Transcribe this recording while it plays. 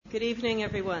Good evening,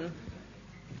 everyone.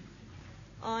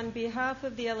 On behalf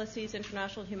of the LSE's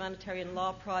International Humanitarian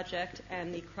Law Project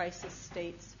and the Crisis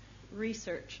States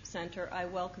Research Center, I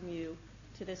welcome you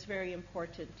to this very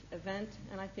important event,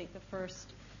 and I think the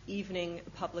first evening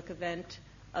public event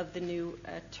of the new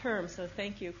term. So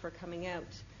thank you for coming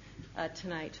out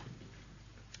tonight.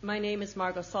 My name is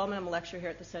Margot Solomon. I'm a lecturer here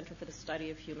at the Center for the Study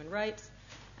of Human Rights,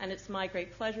 and it's my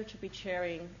great pleasure to be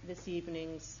chairing this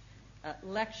evening's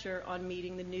lecture on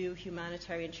meeting the new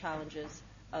humanitarian challenges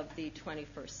of the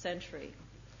 21st century.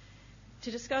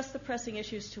 To discuss the pressing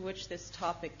issues to which this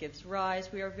topic gives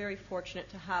rise, we are very fortunate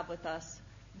to have with us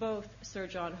both Sir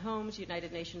John Holmes,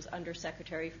 United Nations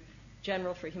Under-Secretary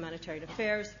General for Humanitarian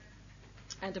Affairs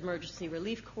and Emergency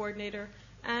Relief Coordinator,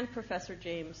 and Professor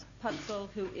James Putzel,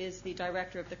 who is the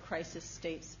Director of the Crisis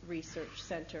States Research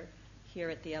Center here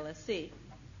at the LSE.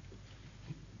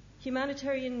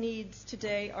 Humanitarian needs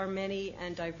today are many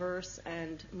and diverse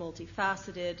and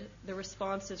multifaceted. The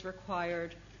responses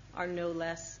required are no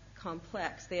less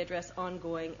complex. They address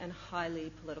ongoing and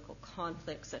highly political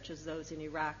conflicts, such as those in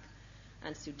Iraq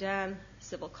and Sudan.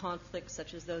 Civil conflicts,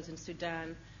 such as those in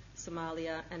Sudan,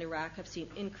 Somalia, and Iraq, have seen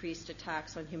increased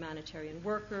attacks on humanitarian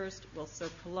workers. While so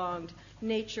prolonged,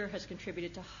 nature has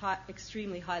contributed to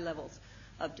extremely high levels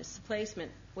of displacement,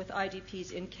 with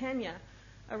IDPs in Kenya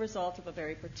a result of a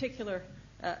very particular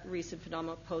recent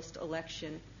phenomenon,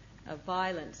 post-election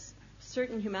violence.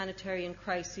 Certain humanitarian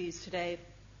crises today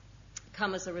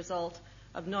come as a result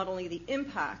of not only the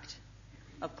impact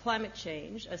of climate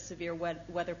change, as severe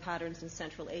weather patterns in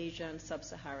Central Asia and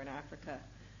Sub-Saharan Africa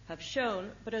have shown,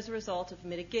 but as a result of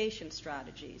mitigation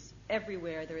strategies.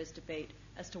 Everywhere there is debate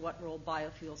as to what role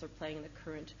biofuels are playing in the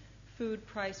current food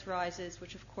price rises,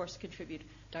 which of course contribute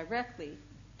directly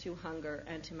to hunger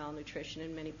and to malnutrition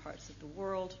in many parts of the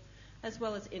world, as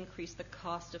well as increase the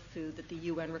cost of food that the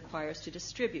UN requires to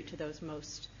distribute to those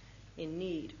most in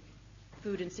need.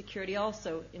 Food insecurity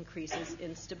also increases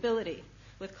instability,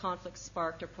 with conflicts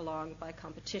sparked or prolonged by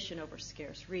competition over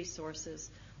scarce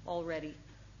resources already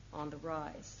on the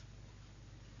rise.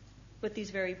 With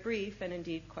these very brief and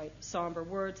indeed quite somber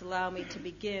words, allow me to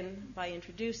begin by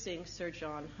introducing Sir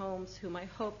John Holmes, whom I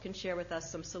hope can share with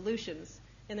us some solutions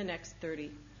in the next 30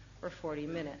 or 40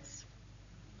 minutes.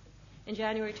 In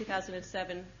January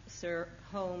 2007, Sir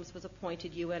Holmes was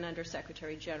appointed UN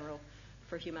Under-Secretary General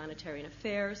for Humanitarian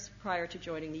Affairs. Prior to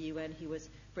joining the UN, he was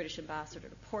British Ambassador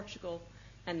to Portugal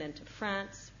and then to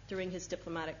France. During his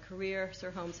diplomatic career,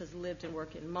 Sir Holmes has lived and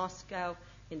worked in Moscow,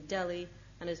 in Delhi,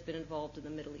 and has been involved in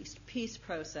the Middle East peace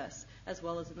process, as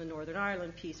well as in the Northern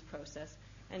Ireland peace process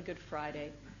and Good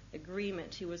Friday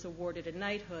Agreement. He was awarded a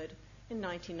knighthood in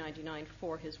 1999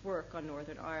 for his work on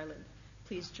Northern Ireland.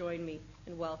 Please join me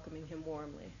in welcoming him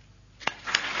warmly.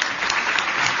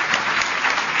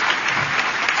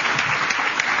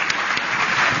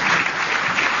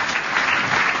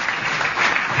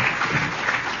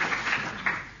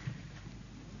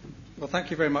 Well,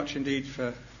 thank you very much indeed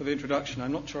for the introduction.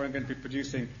 I'm not sure I'm going to be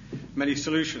producing many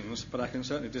solutions, but I can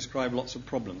certainly describe lots of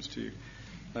problems to you.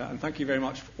 And thank you very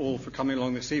much all for coming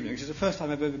along this evening. This is the first time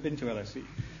I've ever been to LSE,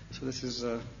 so this is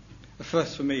a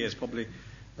first for me, as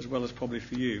well as probably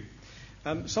for you.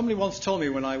 Somebody once told me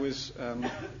when I was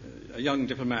a young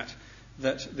diplomat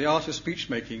that the art of speech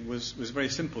making was very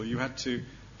simple. You had to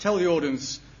tell the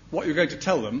audience what you're going to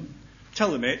tell them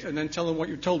it, and then tell them what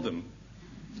you told them.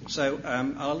 So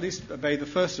I'll at least obey the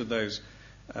first of those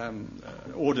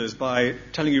orders by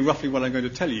telling you roughly what I'm going to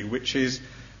tell you, which is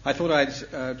I thought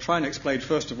I'd try and explain,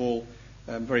 first of all,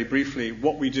 very briefly,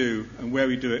 what we do and where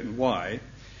we do it and why,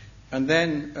 and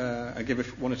then I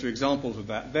give one or two examples of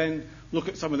that, then look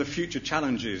at some of the future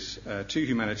challenges to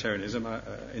humanitarianism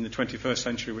in the 21st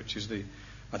century, which is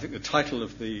I think the title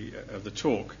of the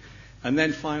talk, and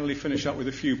then finally finish up with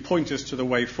a few pointers to the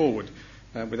way forward,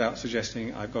 without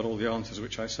suggesting I've got all the answers,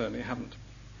 which I certainly haven't.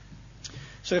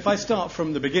 So if I start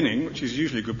from the beginning, which is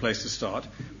usually a good place to start,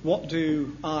 what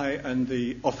do I and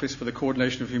the Office for the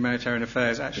Coordination of Humanitarian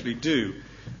Affairs actually do?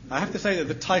 I have to say that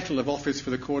the title of Office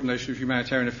for the Coordination of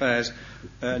Humanitarian Affairs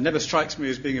never strikes me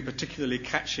as being a particularly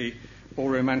catchy or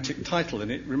romantic title,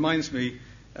 and it reminds me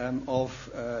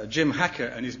of Jim Hacker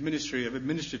and his Ministry of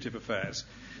Administrative Affairs.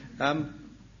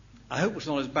 I hope it's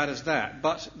not as bad as that,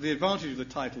 but the advantage of the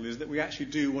title is that we actually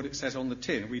do what it says on the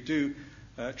tin. We do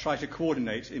try to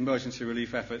coordinate emergency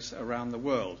relief efforts around the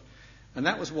world. And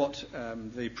that was what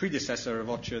the predecessor of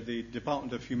OCHA, the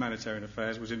Department of Humanitarian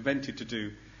Affairs, was invented to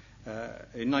do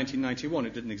in 1991.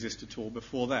 It didn't exist at all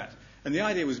before that. And the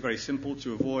idea was very simple: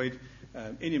 to avoid,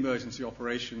 in emergency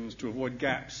operations, to avoid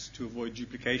gaps, to avoid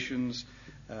duplications,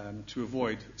 to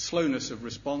avoid slowness of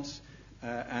response,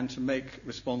 and to make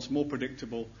response more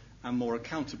predictable and more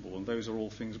accountable. And those are all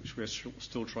things which we're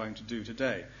still trying to do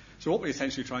today. So what we're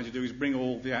essentially trying to do is bring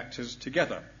all the actors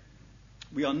together.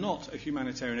 We are not a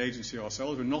humanitarian agency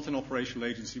ourselves. We're not an operational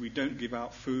agency. We don't give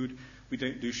out food. We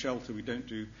don't do shelter. We don't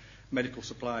do medical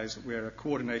supplies. We're a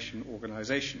coordination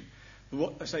organisation.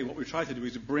 What we try to do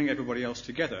is to bring everybody else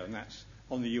together, and that's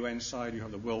on the UN side. You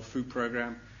have the World Food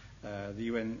Programme, the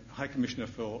UN High Commissioner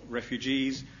for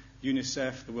Refugees,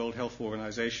 UNICEF, the World Health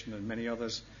Organization, and many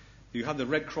others. You have the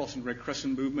Red Cross and Red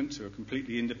Crescent movements, who are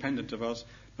completely independent of us,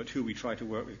 but who we try to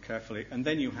work with carefully. And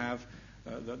then you have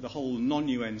the whole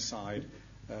non-UN side,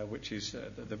 which is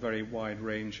the very wide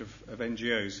range of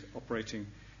NGOs operating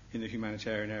in the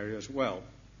humanitarian area as well.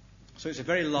 So it's a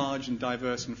very large and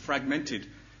diverse and fragmented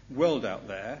world out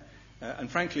there.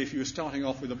 And frankly, if you were starting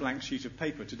off with a blank sheet of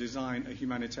paper to design a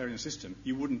humanitarian system,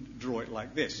 you wouldn't draw it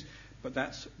like this. But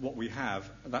that's what we have.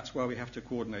 That's why we have to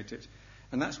coordinate it.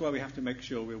 And that's why we have to make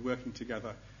sure we're working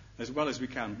together as well as we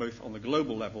can, both on the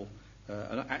global level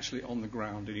and actually on the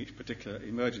ground in each particular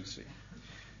emergency.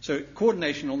 So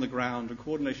coordination on the ground and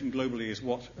coordination globally is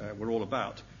what we're all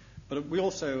about. But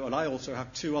I also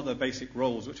have two other basic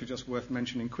roles which are just worth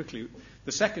mentioning quickly.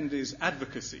 The second is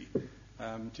advocacy.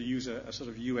 To use a sort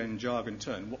of UN jargon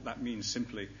term, what that means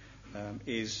simply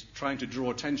is trying to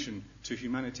draw attention to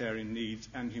humanitarian needs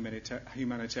and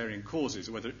humanitarian causes,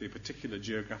 whether it be a particular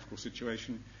geographical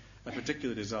situation, a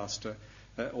particular disaster,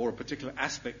 or a particular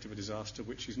aspect of a disaster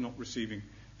which is not receiving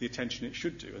the attention it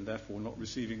should do and therefore not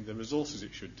receiving the resources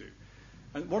it should do.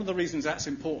 And one of the reasons that's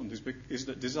important is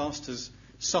that disasters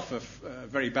suffer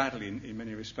very badly in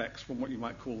many respects from what you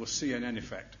might call the CNN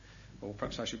effect, or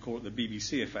perhaps I should call it the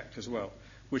BBC effect as well,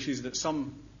 which is that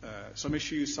some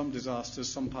issues, some disasters,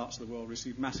 some parts of the world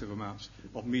receive massive amounts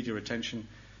of media attention,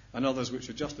 and others which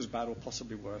are just as bad or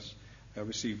possibly worse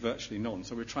receive virtually none.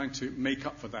 So we're trying to make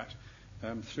up for that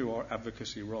through our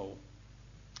advocacy role.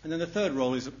 And then the third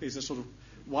role is a sort of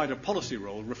wider policy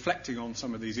role, reflecting on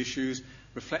some of these issues,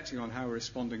 reflecting on how we're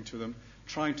responding to them,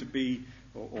 trying to be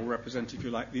or represent, if you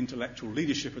like, the intellectual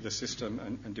leadership of the system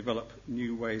and develop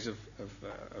new ways of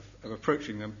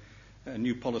approaching them,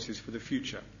 new policies for the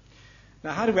future.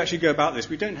 Now, how do we actually go about this?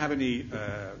 We don't have any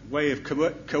way of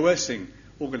coercing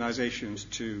organisations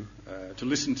to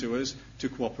listen to us, to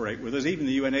cooperate with us. Even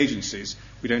the UN agencies,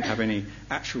 we don't have any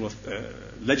actual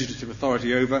legislative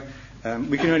authority over.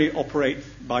 We can only operate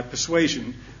by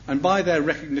persuasion and by their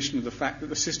recognition of the fact that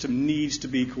the system needs to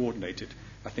be coordinated.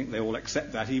 I think they all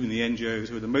accept that. Even the NGOs,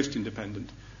 who are the most independent,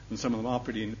 and some of them are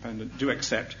pretty independent, do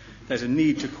accept there's a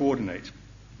need to coordinate.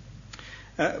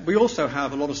 We also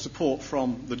have a lot of support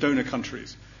from the donor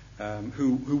countries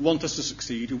who want us to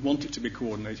succeed, who want it to be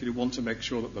coordinated, who want to make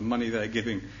sure that the money they're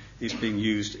giving is being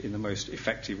used in the most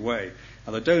effective way.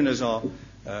 Now, the donors are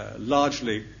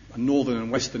largely northern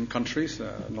and western countries,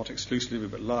 not exclusively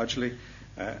but largely,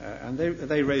 and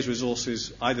they raise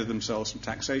resources either themselves from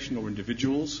taxation or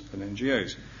individuals and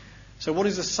NGOs. So what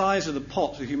is the size of the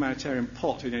pot, the humanitarian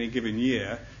pot, in any given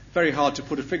year? Very hard to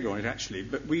put a figure on it, actually,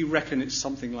 but we reckon it's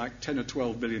something like $10 or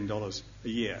 $12 billion a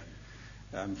year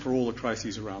for all the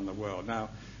crises around the world. Now,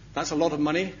 that's a lot of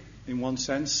money in one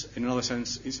sense. In another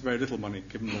sense, it's very little money,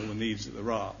 given all the needs that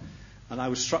there are. And I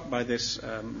was struck by this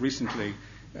recently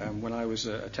when I was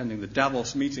attending the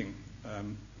Davos meeting,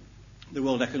 the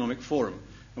World Economic Forum,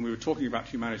 and we were talking about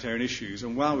humanitarian issues.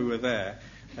 And while we were there,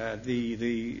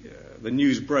 the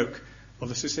news broke of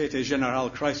the Société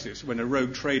Générale crisis, when a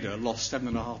rogue trader lost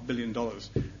 $7.5 billion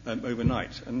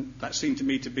overnight. And that seemed to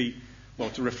me to be,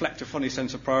 well, to reflect a funny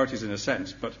sense of priorities in a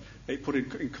sense, but it put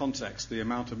in context the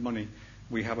amount of money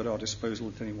we have at our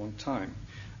disposal at any one time.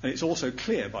 And it's also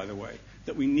clear, by the way,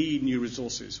 that we need new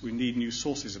resources, we need new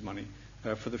sources of money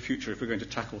for the future if we're going to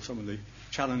tackle some of the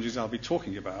challenges I'll be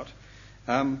talking about.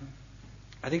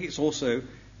 I think it's also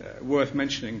worth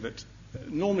mentioning that,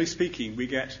 normally speaking, we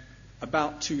get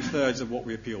about 2/3 of what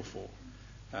we appeal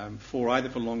for either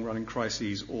for long-running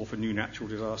crises or for new natural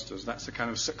disasters. That's the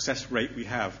kind of success rate we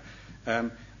have,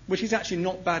 which is actually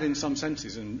not bad in some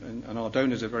senses, and our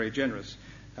donors are very generous.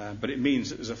 But it means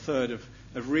that there's a third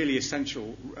of really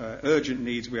essential, urgent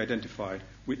needs we identified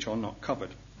which are not covered.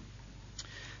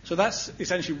 So that's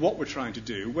essentially what we're trying to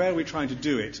do. Where are we trying to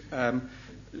do it?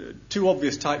 Two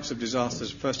obvious types of disasters.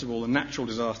 First of all, the natural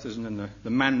disasters and then the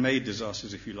man-made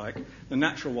disasters, if you like. The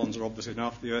natural ones are obvious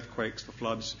enough, the earthquakes, the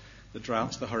floods, the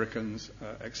droughts, the hurricanes,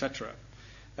 etc.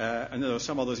 And there are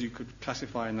some others you could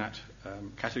classify in that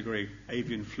category.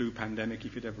 Avian flu pandemic,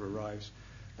 if it ever arrives.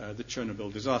 The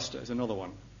Chernobyl disaster is another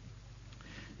one.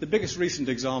 The biggest recent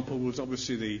example was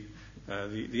obviously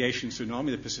the Asian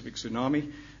tsunami, the Pacific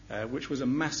tsunami, which was a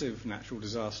massive natural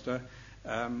disaster.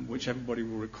 which everybody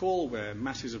will recall, where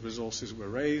masses of resources were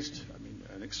raised. I mean,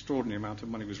 an extraordinary amount of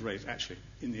money was raised, actually,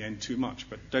 in the end too much,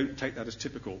 but don't take that as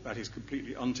typical. That is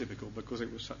completely untypical because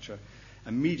it was such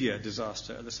a media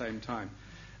disaster at the same time.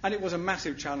 And it was a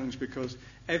massive challenge because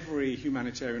every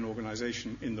humanitarian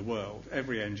organization in the world,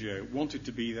 every NGO, wanted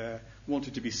to be there,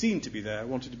 wanted to be seen to be there,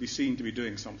 wanted to be seen to be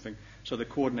doing something. So the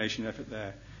coordination effort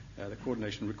there, the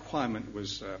coordination requirement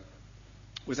was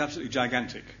absolutely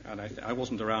gigantic. And I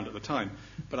wasn't around at the time,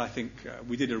 but I think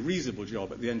we did a reasonable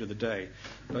job at the end of the day.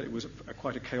 But it was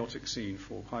quite a chaotic scene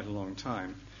for quite a long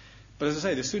time. But as I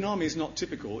say, the tsunami is not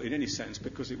typical in any sense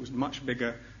because it was much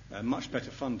bigger, much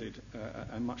better funded,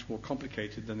 and much more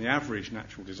complicated than the average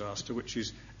natural disaster, which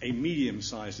is a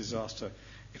medium-sized disaster,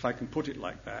 if I can put it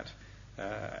like that,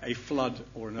 a flood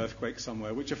or an earthquake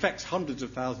somewhere, which affects hundreds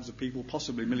of thousands of people,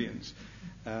 possibly millions,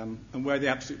 and where the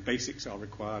absolute basics are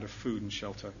required of food and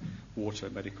shelter, water,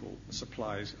 medical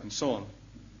supplies, and so on.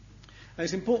 And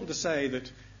it's important to say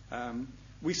that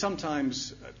we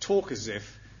sometimes talk as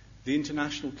if the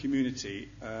international community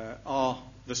are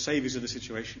the saviors of the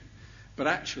situation. But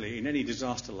actually, in any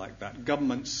disaster like that,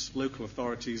 governments, local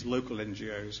authorities, local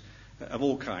NGOs of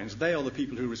all kinds, they are the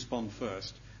people who respond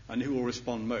first and who will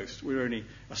respond most. We're only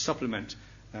a supplement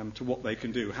to what they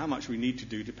can do. How much we need to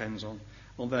do depends on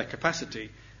their capacity.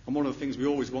 And one of the things we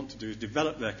always want to do is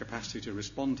develop their capacity to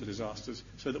respond to disasters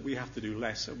so that we have to do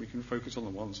less, so we can focus on the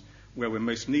ones where we're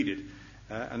most needed.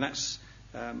 And that's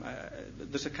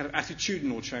there's a kind of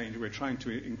attitudinal change we're trying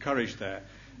to encourage there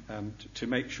to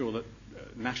make sure that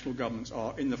national governments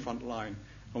are in the front line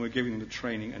and we're giving them the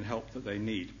training and help that they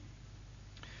need.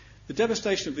 The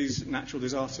devastation of these natural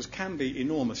disasters can be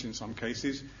enormous in some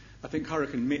cases. I think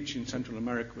Hurricane Mitch in Central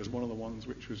America was one of the ones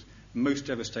which was most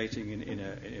devastating in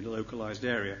a localized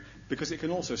area because it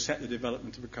can also set the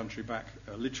development of a country back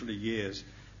literally years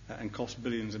and cost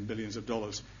billions and billions of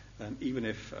dollars. Even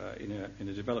if in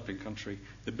a developing country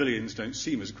the billions don't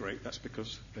seem as great, that's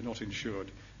because they're not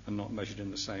insured and not measured in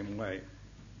the same way.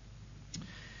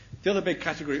 The other big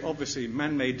category, obviously,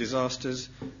 man-made disasters,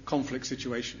 conflict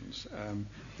situations.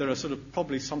 There are sort of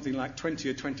probably something like 20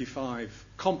 or 25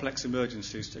 complex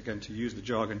emergencies, again to use the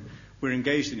jargon, we're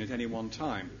engaged in at any one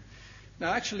time.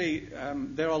 Now, actually,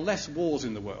 there are less wars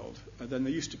in the world than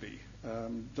there used to be.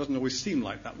 Doesn't always seem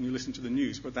like that when you listen to the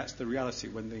news, but that's the reality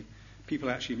when the people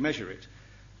actually measure it.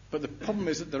 But the problem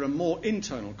is that there are more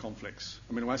internal conflicts.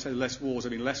 I mean, when I say less wars, I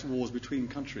mean less wars between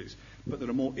countries, but there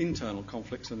are more internal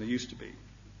conflicts than there used to be.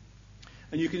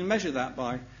 And you can measure that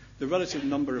by the relative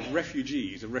number of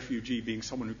refugees, a refugee being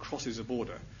someone who crosses a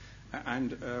border,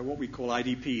 and what we call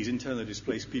IDPs, internally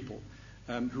displaced people,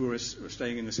 who are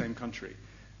staying in the same country.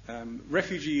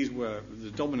 Refugees were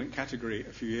the dominant category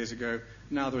a few years ago.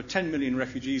 Now there are 10 million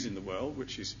refugees in the world,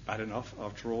 which is bad enough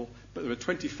after all, but there are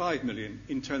 25 million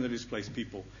internally displaced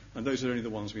people, and those are only the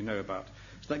ones we know about.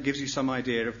 So that gives you some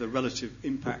idea of the relative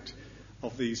impact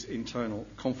of these internal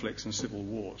conflicts and civil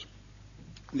wars.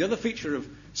 The other feature of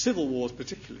civil wars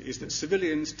particularly is that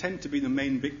civilians tend to be the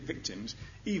main victims,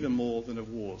 even more than of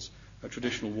wars,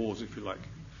 traditional wars if you like.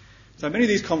 So many of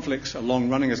these conflicts are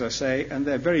long-running, as I say, and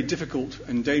they're very difficult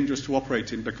and dangerous to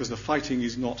operate in because the fighting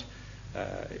is not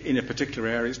in a particular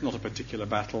area, it's not a particular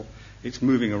battle, it's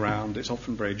moving around, it's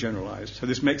often very generalized. So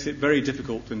this makes it very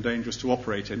difficult and dangerous to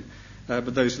operate in,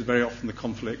 but those are very often the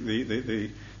conflict,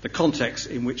 the context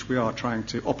in which we are trying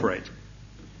to operate.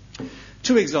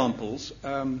 Two examples,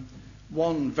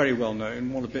 one very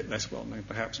well-known, one a bit less well-known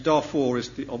perhaps. Darfur is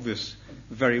the obvious,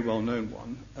 very well-known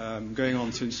one, going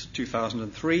on since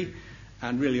 2003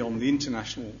 and really on the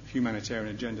international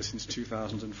humanitarian agenda since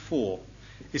 2004.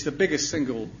 It's the biggest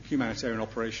single humanitarian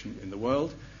operation in the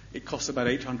world. It costs about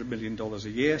 $800 million a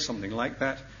year, something like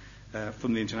that,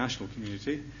 from the international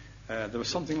community. There were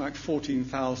something like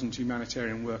 14,000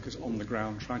 humanitarian workers on the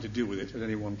ground trying to deal with it at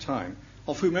any one time,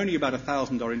 of whom only about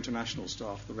 1,000 are international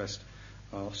staff, the rest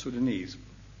are Sudanese.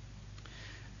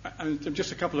 And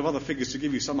just a couple of other figures to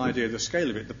give you some idea of the scale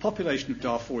of it. The population of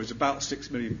Darfur is about 6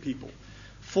 million people.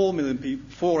 4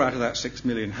 out of that 6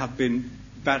 million have been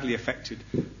badly affected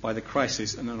by the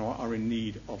crisis and are in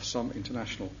need of some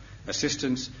international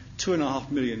assistance.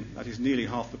 2.5 million, that is nearly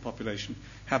half the population,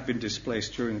 have been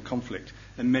displaced during the conflict,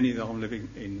 and many of them are living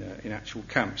in actual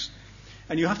camps.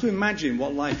 And you have to imagine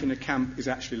what life in a camp is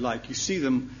actually like. You see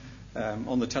them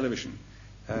on the television,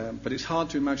 but it's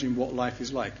hard to imagine what life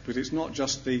is like, because it's not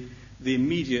just the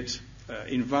immediate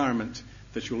environment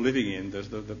that you're living in,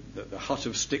 the hut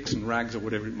of sticks and rags or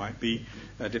whatever it might be,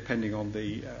 depending on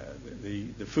the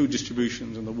food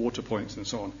distributions and the water points and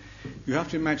so on. You have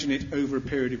to imagine it over a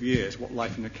period of years, what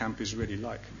life in a camp is really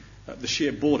like. The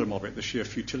sheer boredom of it, the sheer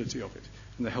futility of it,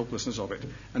 and the helplessness of it.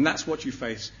 And that's what you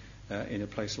face in a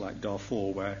place like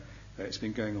Darfur, where it's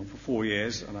been going on for 4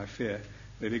 years, and I fear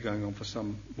it'll be going on for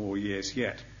some more years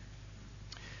yet.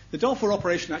 The Darfur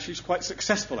operation actually is quite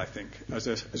successful, I think, as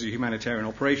a humanitarian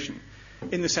operation,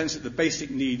 in the sense that the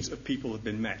basic needs of people have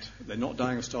been met. They're not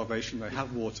dying of starvation, they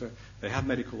have water, they have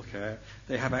medical care,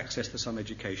 they have access to some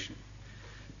education.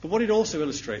 But what it also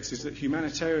illustrates is that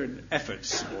humanitarian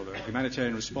efforts, or the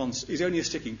humanitarian response, is only a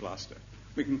sticking plaster.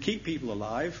 We can keep people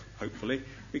alive, hopefully.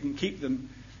 We can keep them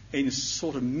in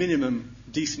sort of minimum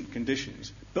decent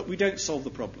conditions, but we don't solve the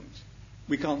problems.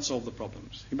 We can't solve the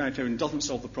problems. Humanitarian doesn't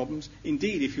solve the problems.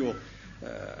 Indeed, if you're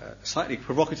slightly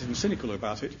provocative and cynical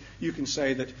about it, you can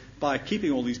say that by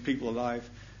keeping all these people alive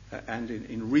and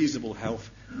in reasonable health,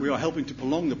 we are helping to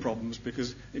prolong the problems,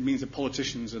 because it means the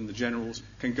politicians and the generals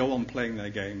can go on playing their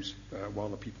games while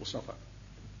the people suffer.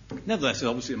 Nevertheless, it's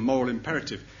obviously a moral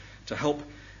imperative to help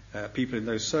people in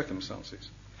those circumstances.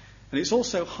 And it's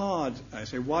also hard, I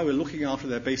say, why we're looking after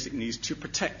their basic needs to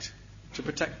protect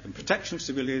them. Protection of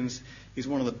civilians is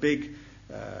one of the big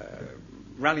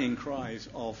rallying cries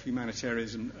of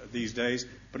humanitarianism these days,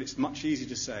 but it's much easier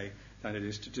to say than it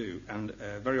is to do. And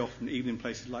very often, even in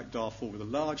places like Darfur with a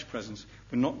large presence,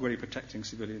 we're not really protecting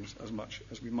civilians as much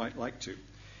as we might like to.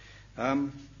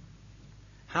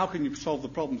 How can you solve the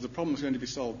problems? The problem is going to be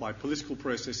solved by political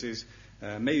processes,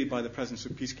 maybe by the presence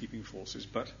of peacekeeping forces,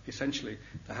 but essentially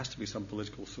there has to be some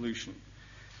political solution.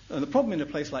 And the problem in a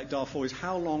place like Darfur is,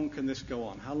 how long can this go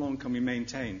on? How long can we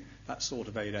maintain that sort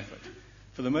of aid effort?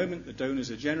 For the moment, the donors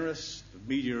are generous, the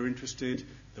media are interested,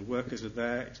 the workers are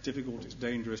there, it's difficult, it's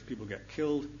dangerous, people get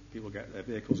killed, their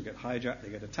vehicles get hijacked, they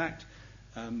get attacked,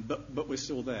 but we're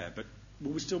still there. But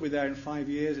will we still be there in 5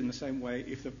 years in the same way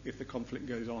if the conflict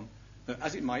goes on,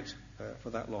 as it might, for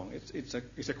that long? It's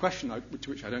a question to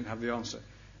which I don't have the answer,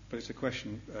 but it's a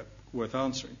question worth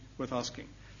asking.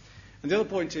 And the other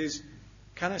point is,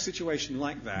 can a situation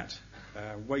like that,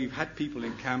 where you've had people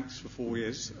in camps for 4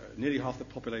 years, nearly half the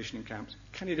population in camps,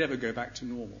 can it ever go back to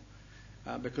normal?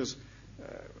 Because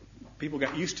people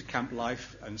get used to camp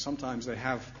life, and sometimes they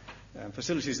have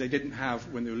facilities they didn't have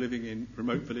when they were living in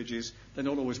remote villages. They're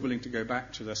not always willing to go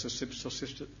back to their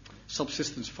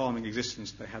subsistence farming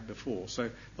existence they had before. So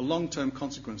the long-term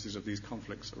consequences of these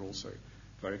conflicts are also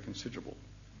very considerable.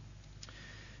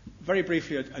 Very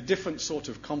briefly, a different sort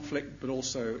of conflict, but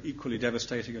also equally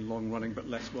devastating and long-running, but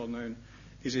less well-known,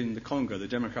 is in the Congo, the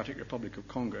Democratic Republic of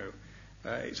Congo.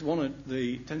 It's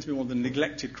tends to be one of the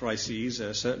neglected crises,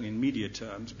 certainly in media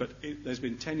terms, but there's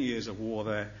been 10 years of war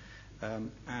there.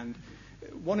 And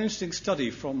one interesting study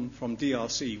from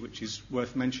DRC, which is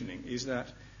worth mentioning,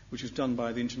 which was done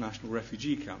by the International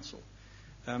Refugee Council,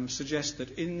 suggests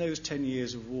that in those 10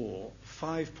 years of war,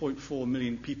 5.4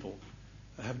 million people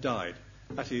have died.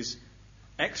 That is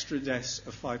extra deaths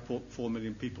of 5.4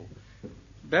 million people.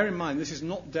 Bear in mind, this is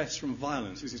not deaths from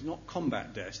violence. This is not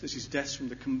combat deaths. This is deaths from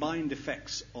the combined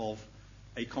effects of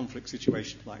a conflict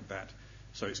situation like that.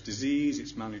 So it's disease,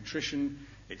 it's malnutrition,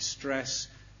 it's stress,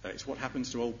 it's what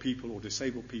happens to old people or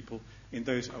disabled people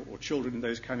or children in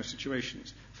those kind of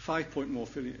situations.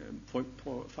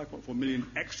 5.4 million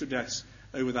extra deaths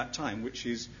over that time, which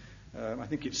is, I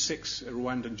think it's 6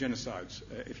 Rwandan genocides,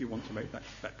 if you want to make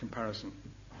that comparison.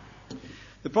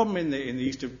 The problem in the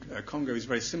east of Congo is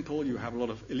very simple. You have a lot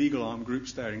of illegal armed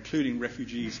groups there, including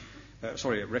refugees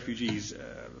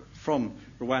from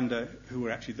Rwanda, who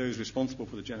were actually those responsible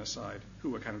for the genocide, who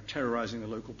were kind of terrorizing the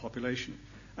local population.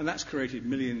 And that's created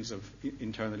millions of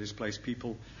internally displaced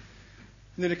people.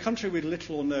 And in a country with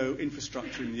little or no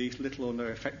infrastructure in the east, little or no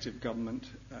effective government,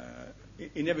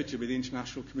 inevitably the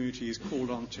international community is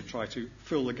called on to try to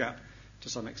fill the gap to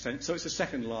some extent. So it's the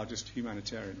second largest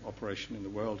humanitarian operation in the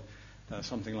world,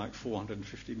 something like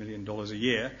 $450 million a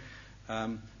year.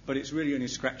 But it's really only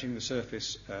scratching the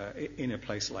surface in a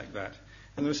place like that.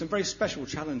 And there are some very special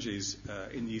challenges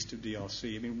in the east of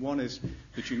DRC. I mean, one is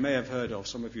that you may have heard of,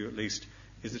 some of you at least,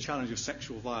 is the challenge of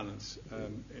sexual violence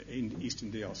in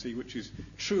eastern DRC, which is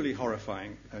truly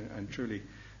horrifying and truly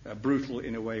brutal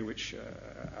in a way which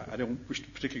I don't wish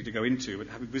particularly to go into, but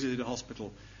having visited a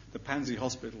hospital, the Panzi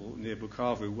Hospital near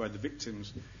Bukavu, where the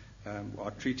victims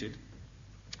are treated,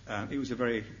 it was a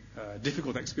very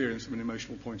difficult experience from an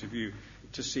emotional point of view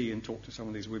to see and talk to some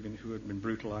of these women who had been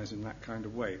brutalized in that kind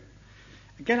of way.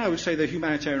 Again, I would say the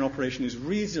humanitarian operation is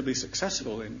reasonably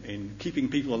successful in keeping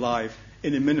people alive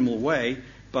in a minimal way,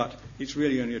 but it's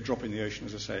really only a drop in the ocean,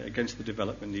 as I say, against the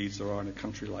development needs there are in a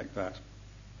country like that.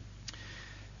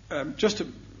 Just a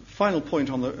final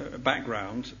point on the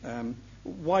background.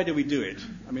 Why do we do it?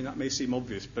 I mean, that may seem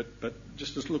obvious, but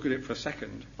just look at it for a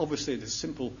second. Obviously, it is a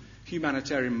simple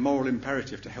humanitarian moral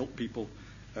imperative to help people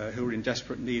who are in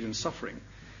desperate need and suffering,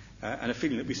 and a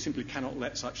feeling that we simply cannot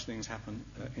let such things happen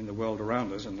in the world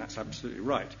around us, and that's absolutely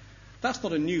right. That's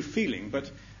not a new feeling,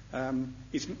 but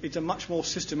it's a much more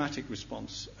systematic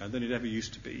response than it ever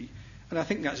used to be, and I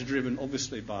think that's driven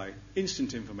obviously by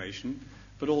instant information,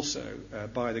 but also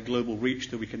by the global reach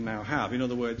that we can now have. In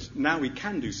other words, now we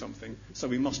can do something, so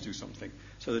we must do something.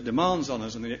 So the demands on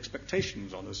us and the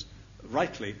expectations on us,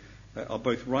 rightly, are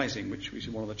both rising, which is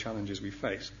one of the challenges we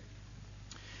face.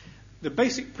 The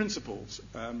basic principles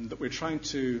that we're trying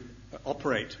to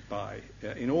operate by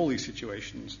in all these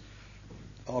situations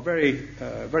are very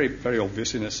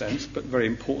obvious in a sense, but very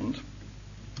important.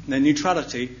 They're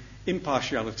neutrality,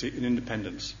 impartiality, and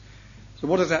independence. So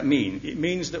what does that mean? It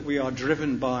means that we are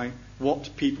driven by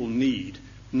what people need,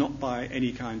 not by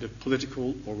any kind of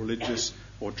political or religious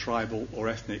or tribal or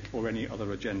ethnic or any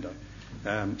other agenda.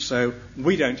 So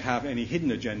we don't have any hidden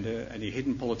agenda, any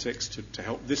hidden politics to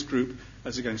help this group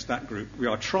as against that group. We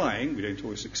are trying, we don't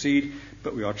always succeed,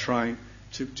 but we are trying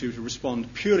to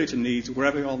respond purely to needs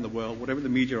wherever we are in the world, whatever the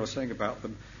media are saying about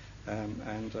them,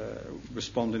 and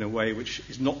respond in a way which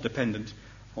is not dependent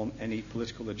on any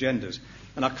political agendas.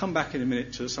 And I'll come back in a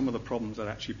minute to some of the problems that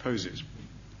actually poses.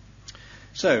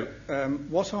 So,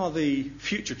 what are the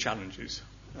future challenges?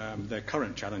 They're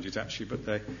current challenges, actually, but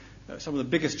they're some of the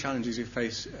biggest challenges we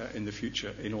face in the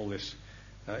future in all this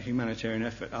humanitarian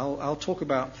effort. I'll talk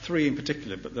about three in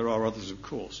particular, but there are others, of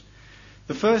course.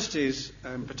 The first is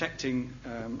protecting,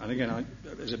 and again,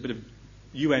 there's a bit of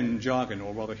UN jargon,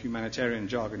 or rather humanitarian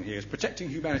jargon here, is protecting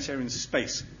humanitarian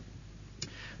space.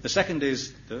 The second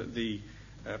is the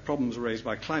problems raised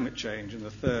by climate change, and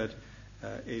the third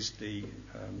is the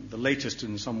latest,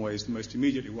 in some ways, the most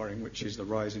immediately worrying, which is the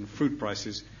rise in food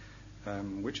prices,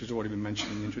 which has already been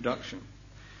mentioned in the introduction.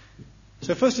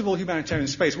 So first of all, humanitarian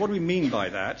space. What do we mean by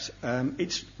that?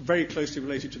 It's very closely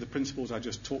related to the principles I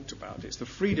just talked about. It's the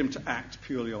freedom to act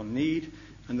purely on need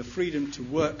and the freedom to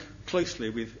work closely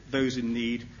with those in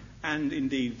need and,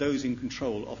 indeed, those in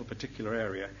control of a particular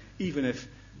area, even if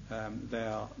they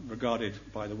are regarded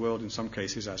by the world in some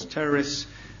cases as terrorists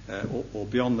or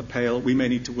beyond the pale. We may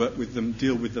need to work with them,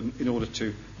 deal with them in order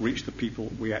to reach the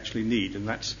people we actually need, and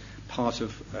that's part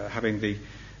of having the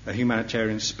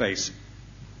humanitarian space.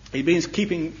 It means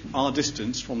keeping our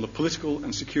distance from the political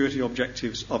and security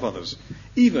objectives of others,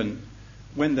 even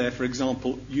when they're, for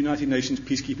example, United Nations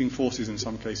peacekeeping forces in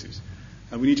some cases.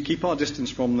 And we need to keep our distance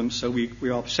from them, so we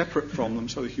are separate from them,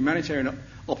 so the humanitarian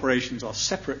operations are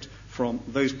separate from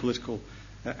those political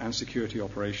and security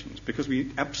operations, because we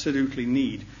absolutely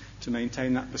need to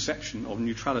maintain that perception of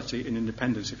neutrality and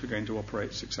independence if we're going to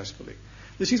operate successfully.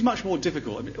 This is much more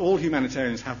difficult. I mean, all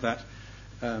humanitarians have that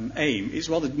aim. It's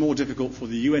rather more difficult for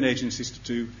the UN agencies to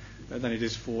do than it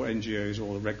is for NGOs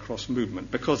or the Red Cross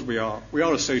movement, because we are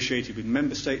associated with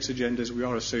member states' agendas, we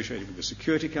are associated with the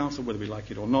Security Council, whether we like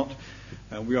it or not,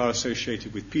 we are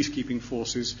associated with peacekeeping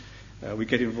forces, we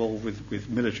get involved with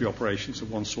military operations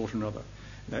of one sort or another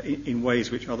in ways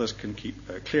which others can keep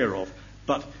clear of.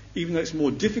 But even though it's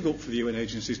more difficult for the UN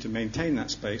agencies to maintain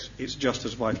that space, it's just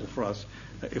as vital for us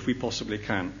if we possibly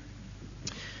can.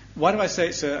 Why do I say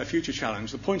it's a future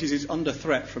challenge? The point is it's under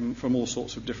threat from all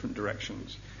sorts of different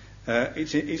directions.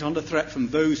 It's under threat from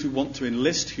those who want to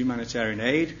enlist humanitarian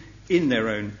aid in their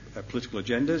own political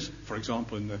agendas. For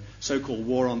example, in the so-called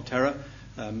war on terror,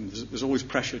 there's always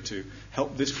pressure to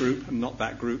help this group and not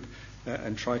that group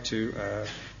and try to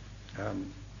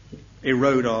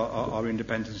erode our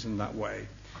independence in that way.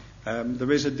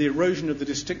 There is the erosion of the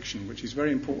distinction, which is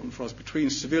very important for us, between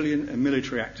civilian and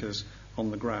military actors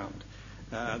on the ground.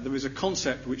 There is a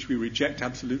concept which we reject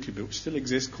absolutely, but which still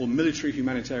exists, called military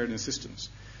humanitarian assistance.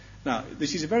 Now,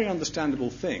 this is a very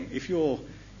understandable thing. If you're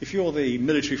the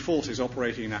military forces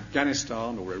operating in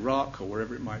Afghanistan or Iraq or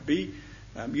wherever it might be,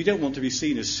 you don't want to be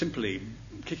seen as simply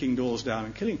kicking doors down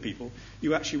and killing people.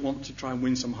 You actually want to try and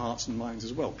win some hearts and minds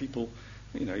as well. People,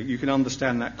 you can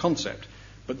understand that concept.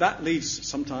 But that leads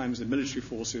sometimes the military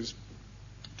forces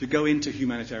to go into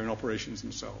humanitarian operations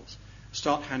themselves,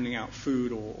 start handing out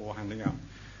food or handing out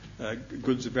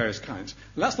goods of various kinds.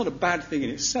 And that's not a bad thing in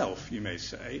itself, you may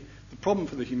say. The problem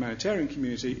for the humanitarian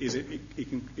community is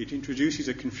it introduces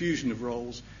a confusion of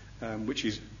roles which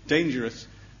is dangerous,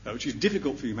 which is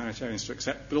difficult for humanitarians to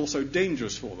accept, but also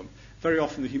dangerous for them. Very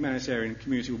often the humanitarian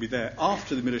community will be there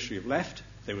after the military have left.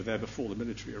 They were there before the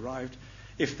military arrived.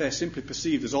 If they're simply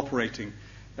perceived as operating,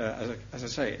 as I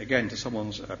say, again, to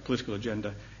someone's political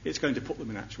agenda, it's going to put them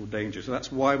in actual danger. So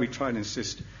that's why we try and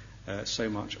insist so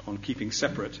much on keeping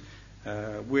separate,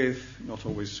 with not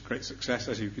always great success,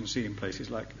 as you can see in places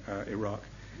like Iraq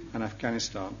and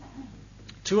Afghanistan.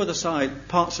 two other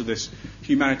parts of this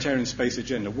humanitarian space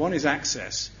agenda. One is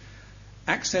access.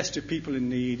 Access to people in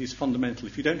need is fundamental.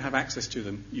 If you don't have access to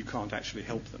them, you can't actually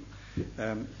help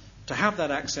them. To have that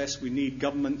access, we need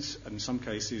governments, and in some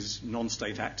cases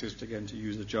non-state actors, to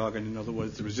use the jargon, in other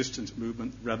words, the resistance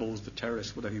movement, rebels, the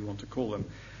terrorists, whatever you want to call them.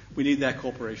 We need their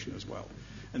cooperation as well.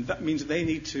 And that means they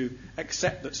need to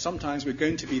accept that sometimes we're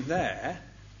going to be there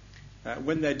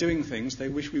when they're doing things they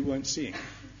wish we weren't seeing.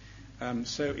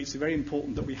 So it's very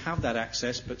important that we have that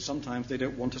access, but sometimes they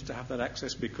don't want us to have that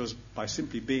access because by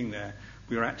simply being there,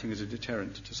 we are acting as a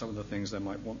deterrent to some of the things they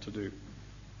might want to do.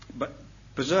 But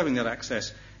preserving that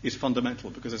access is fundamental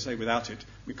because, as I say, without it,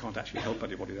 we can't actually help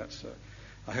anybody. That's,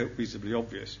 I hope, reasonably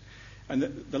obvious. And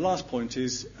the last point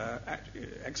is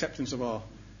acceptance of our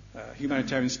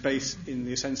humanitarian space in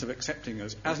the sense of accepting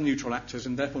us as neutral actors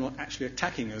and therefore not actually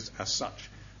attacking us as such.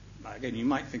 Again, you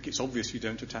might think it's obvious you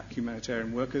don't attack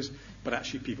humanitarian workers, but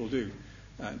actually people do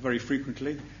very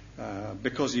frequently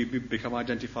because you become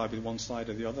identified with one side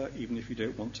or the other, even if you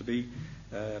don't want to be,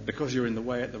 because you're in the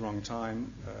way at the wrong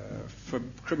time, for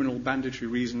criminal banditry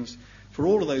reasons. For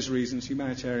all of those reasons,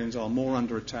 humanitarians are more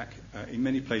under attack in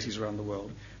many places around the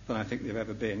world than I think they've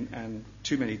ever been, and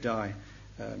too many die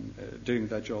doing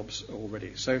their jobs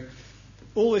already. So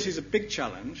all this is a big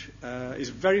challenge. It's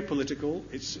very political.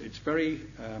 It's very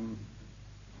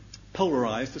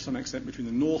polarized to some extent between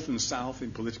the north and south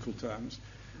in political terms,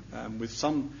 with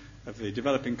some of the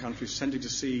developing countries tending to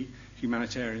see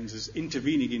humanitarians as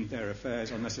intervening in their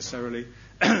affairs unnecessarily,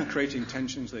 creating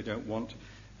tensions they don't want.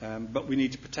 But we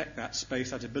need to protect that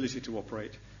space, that ability to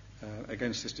operate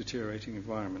against this deteriorating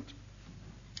environment.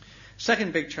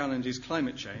 Second big challenge is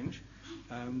climate change.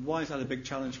 Why is that a big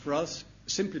challenge for us?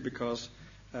 Simply because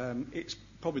it's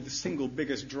probably the single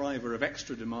biggest driver of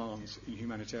extra demands in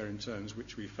humanitarian terms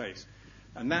which we face.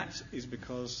 And that is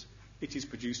because it is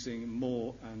producing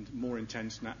more and more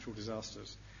intense natural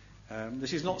disasters.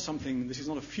 This is not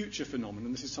a future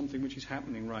phenomenon. This is something which is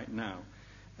happening right now.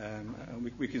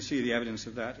 And we can see the evidence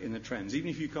of that in the trends. Even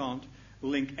if you can't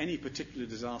link any particular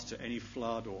disaster, any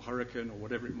flood or hurricane or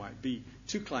whatever it might be,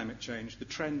 to climate change, the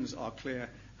trends are clear,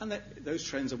 and those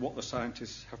trends are what the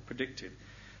scientists have predicted.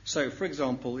 So, for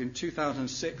example, in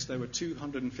 2006, there were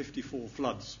 254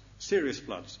 floods, serious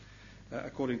floods,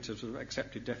 according to sort of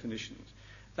accepted definitions.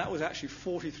 That was actually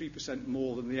 43%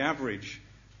 more than the average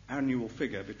annual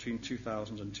figure between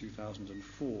 2000 and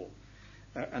 2004.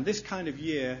 And this kind of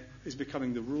year is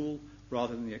becoming the rule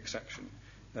rather than the exception.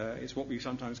 It's what we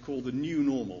sometimes call the new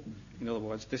normal. In other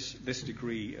words, this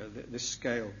degree, this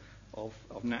scale of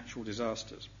natural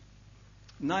disasters.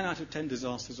 9 out of 10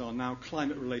 disasters are now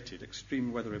climate-related,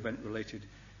 extreme weather event-related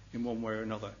in one way or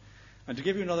another. And to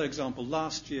give you another example,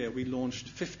 last year we launched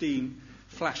 15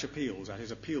 flash appeals, that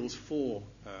is, appeals for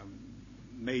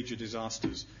major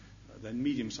disasters. They're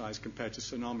medium-sized compared to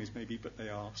tsunamis maybe, but they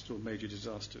are still major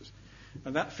disasters.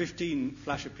 And that 15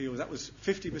 flash appeals, that was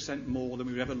 50% more than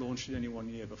we've ever launched in any one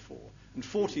year before. And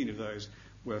 14 of those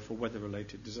were for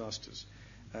weather-related disasters.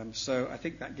 So I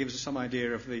think that gives us some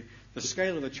idea of the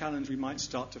scale of the challenge we might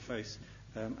start to face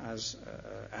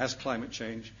as climate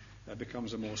change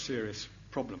becomes a more serious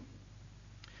problem.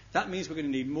 That means we're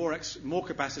going to need more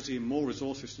capacity and more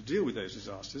resources to deal with those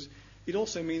disasters. It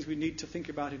also means we need to think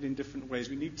about it in different ways.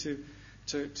 We need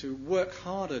to work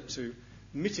harder to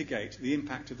mitigate the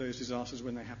impact of those disasters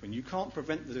when they happen. You can't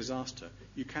prevent the disaster.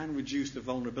 You can reduce the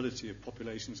vulnerability of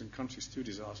populations and countries to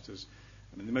disasters.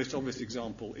 I mean, the most obvious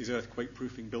example is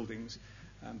earthquake-proofing buildings.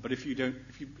 But if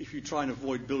you try and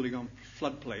avoid building on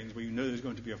floodplains where you know there's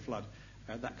going to be a flood,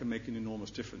 that can make an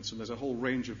enormous difference. And there's a whole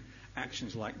range of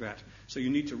actions like that. So you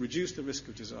need to reduce the risk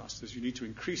of disasters. You need to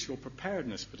increase your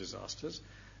preparedness for disasters,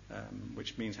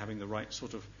 which means having the right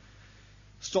sort of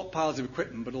stockpiles of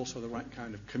equipment, but also the right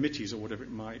kind of committees or whatever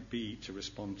it might be to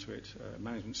respond to it,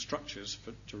 management structures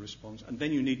to respond. And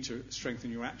then you need to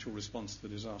strengthen your actual response to the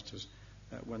disasters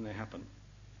when they happen.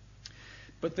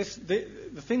 But the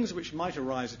things which might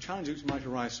arise, the challenges which might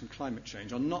arise from climate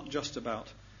change are not just about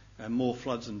more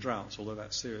floods and droughts, although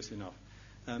that's serious enough.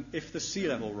 If the sea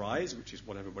level rise, which is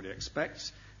what everybody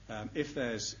expects, if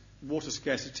there's water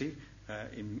scarcity,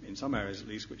 in some areas at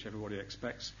least, which everybody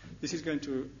expects, this is going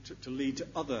to lead to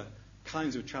other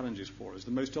kinds of challenges for us.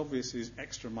 The most obvious is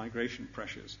extra migration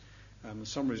pressures.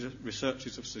 Some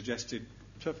researchers have suggested,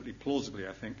 perfectly plausibly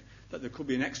I think, that there could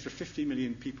be an extra 50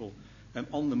 million people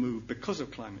on the move because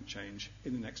of climate change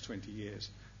in the next 20 years.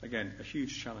 Again, a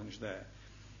huge challenge there.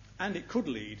 And it could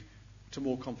lead to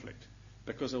more conflict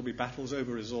because there'll be battles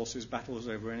over resources, battles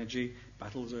over energy,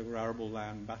 battles over arable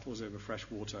land, battles over fresh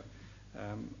water,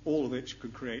 all of which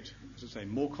could create, as I say,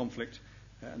 more conflict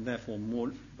and therefore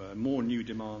more new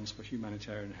demands for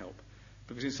humanitarian help.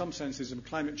 Because in some senses,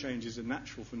 climate change is a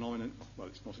natural phenomenon. Well,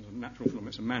 it's not a natural phenomenon,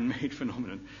 it's a man-made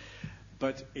phenomenon.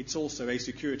 But it's also a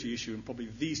security issue, and probably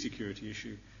the security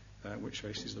issue which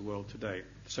faces the world today.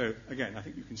 So, again, I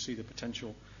think you can see the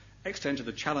potential extent of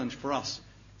the challenge for us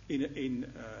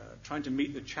in trying to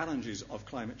meet the challenges of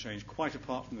climate change, quite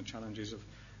apart from the challenges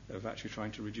of actually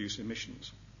trying to reduce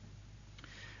emissions.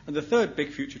 And the third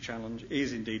big future challenge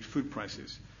is indeed food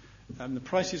prices. The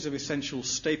prices of essential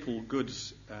staple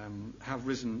goods have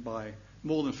risen by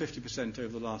more than 50% over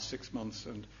the last 6 months,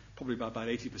 and probably by about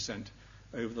 80%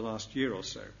 over the last year or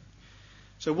so.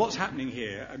 So what's happening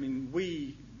here? I mean,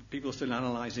 people are still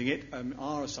analysing it.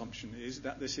 Our assumption is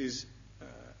that this is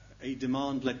a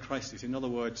demand-led crisis. In other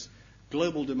words,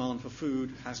 global demand for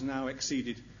food has now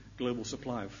exceeded global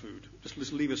supply of food.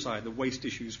 Just leave aside the waste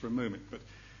issues for a moment, but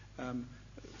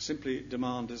simply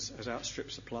demand has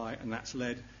outstripped supply, and that's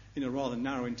led, in a rather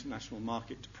narrow international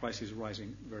market, to prices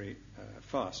rising very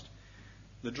fast.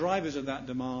 The drivers of that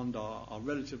demand are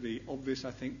relatively obvious,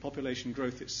 I think. Population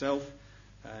growth itself,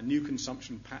 new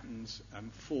consumption patterns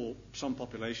for some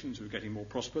populations who are getting more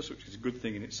prosperous, which is a good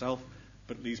thing in itself,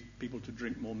 but it leads people to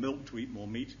drink more milk, to eat more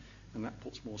meat, and that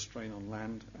puts more strain on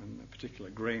land, and in particular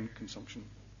grain consumption.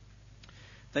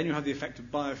 Then you have the effect of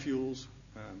biofuels.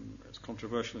 It's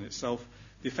controversial in itself.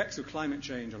 The effects of climate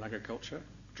change on agriculture,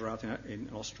 drought in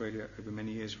Australia over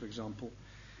many years, for example.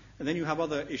 And then you have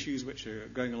other issues which are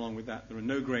going along with that. There are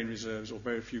no grain reserves, or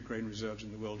very few grain reserves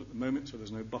in the world at the moment, so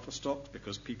there's no buffer stocks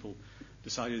because people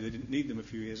decided they didn't need them a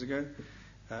few years ago.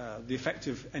 The effect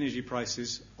of energy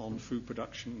prices on food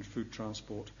production and food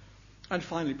transport. And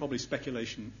finally, probably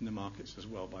speculation in the markets as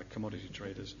well by commodity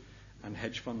traders and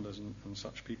hedge funders and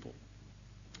such people.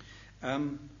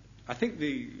 I think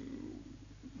the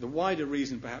wider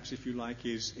reason, perhaps, if you like,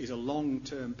 is a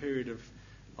long-term period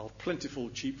of plentiful,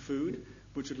 cheap food,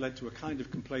 which had led to a kind of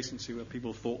complacency where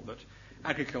people thought that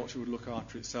agriculture would look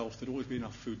after itself, there'd always be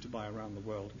enough food to buy around the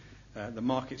world, the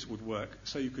markets would work,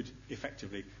 so you could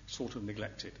effectively sort of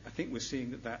neglect it. I think we're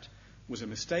seeing that was a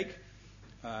mistake,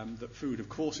 that food, of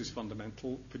course, is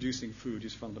fundamental. Producing food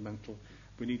is fundamental.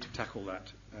 We need to tackle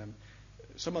that.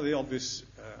 Some of the obvious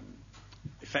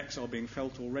effects are being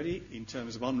felt already in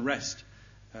terms of unrest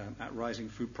at rising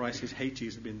food prices. Haiti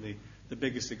has been the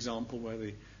biggest example where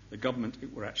the government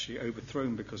were actually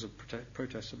overthrown because of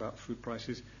protests about food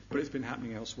prices, but it's been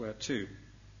happening elsewhere too.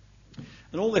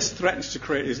 And all this threatens to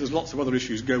create, there's lots of other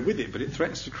issues go with it, but it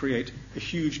threatens to create a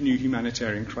huge new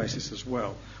humanitarian crisis as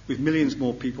well, with millions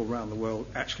more people around the world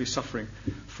actually suffering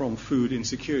from food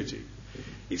insecurity.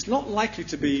 It's not likely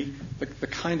to be the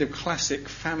kind of classic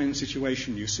famine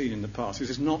situation you've seen in the past. This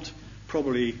is not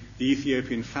probably the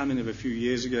Ethiopian famine of a few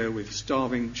years ago with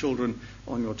starving children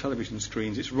on your television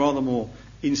screens. It's rather more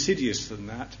insidious than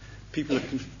that. People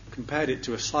have compared it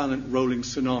to a silent rolling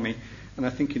tsunami, and I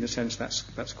think in a sense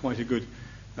that's quite a good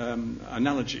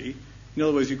analogy. In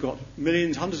other words, you've got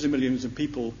millions, hundreds of millions of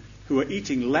people who are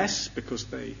eating less because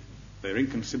their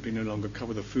income simply no longer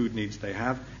cover the food needs they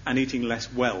have, and eating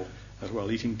less well as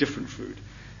well, eating different food.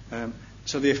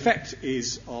 So the effect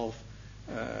is of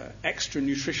extra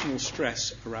nutritional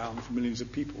stress around for millions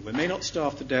of people. They may not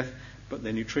starve to death, but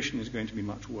their nutrition is going to be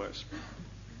much worse.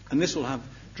 And this will have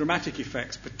dramatic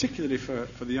effects, particularly for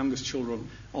the youngest children,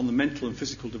 on the mental and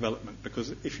physical development, because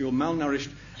if you're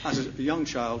malnourished as a young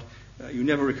child, you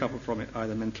never recover from it,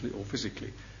 either mentally or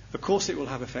physically. Of course, it will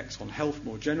have effects on health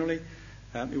more generally.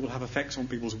 It will have effects on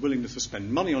people's willingness to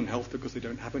spend money on health because they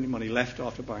don't have any money left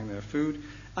after buying their food.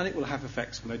 And it will have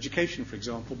effects on education, for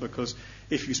example, because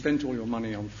if you spend all your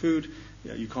money on food,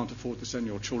 you can't afford to send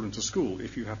your children to school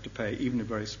if you have to pay even a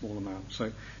very small amount.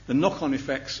 So the knock-on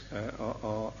effects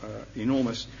are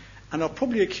enormous and are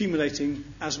probably accumulating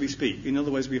as we speak. In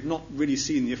other words, we have not really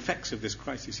seen the effects of this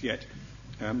crisis yet.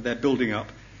 They're building up,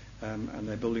 and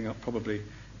they're building up probably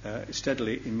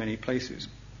steadily in many places.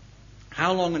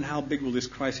 How long and how big will this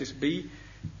crisis be?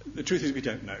 The truth is we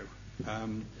don't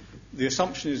know. The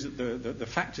assumption is that the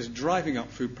factors driving up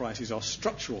food prices are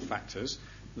structural factors.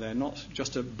 They're not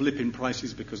just a blip in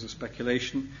prices because of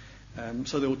speculation.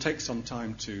 So they will take some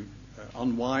time to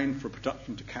unwind, for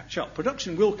production to catch up.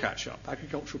 Production will catch up.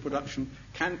 Agricultural production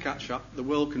can catch up. The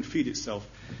world can feed itself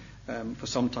for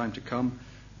some time to come.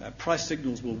 Price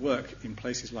signals will work in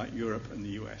places like Europe and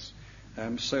the US.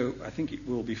 So I think it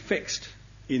will be fixed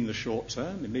in the short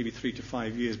term, and maybe 3 to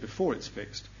 5 years before it's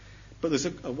fixed. But there's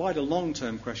a wider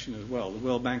long-term question as well. The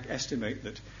World Bank estimate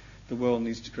that the world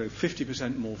needs to grow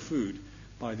 50% more food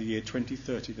by the year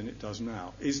 2030 than it does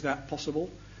now. Is that possible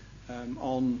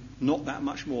on not that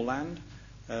much more land?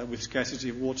 with scarcity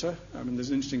of water. I mean, there's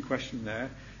an interesting question there.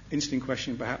 Interesting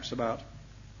question perhaps about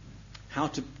how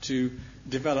to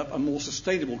develop a more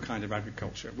sustainable kind of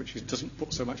agriculture, which doesn't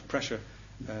put so much pressure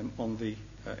on the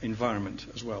environment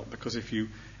as well. Because if you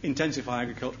intensify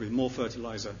agriculture with more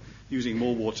fertilizer, using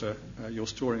more water, you're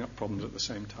storing up problems at the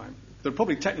same time. There are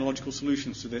probably technological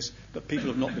solutions to this, but people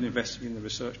have not been investing in the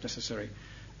research necessary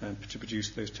to produce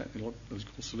those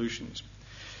technological solutions.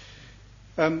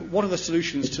 What are the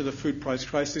solutions to the food price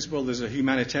crisis? Well, there's a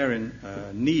humanitarian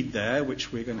need there,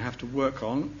 which we're going to have to work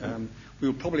on. We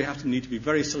will probably need to be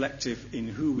very selective in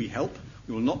who we help.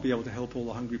 We will not be able to help all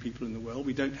the hungry people in the world.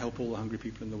 We don't help all the hungry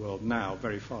people in the world now,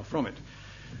 very far from it.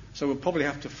 So we'll probably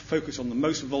have to focus on the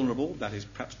most vulnerable, that is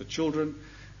perhaps the children,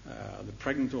 the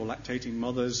pregnant or lactating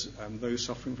mothers, those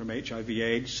suffering from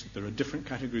HIV/AIDS. There are different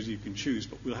categories you can choose,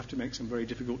 but we'll have to make some very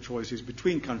difficult choices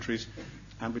between countries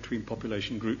and between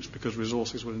population groups because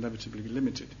resources will inevitably be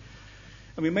limited.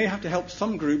 And we may have to help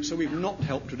some groups that we've not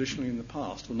helped traditionally in the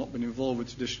past or not been involved with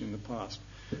traditionally in the past.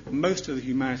 Most of the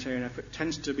humanitarian effort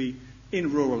tends to be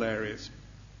in rural areas,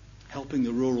 helping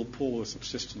the rural poor, the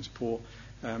subsistence poor.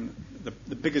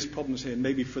 The biggest problems here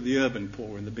may be for the urban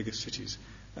poor in the biggest cities.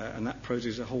 And that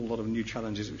poses a whole lot of new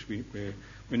challenges which we're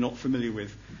not familiar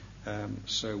with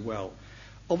so well.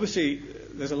 Obviously,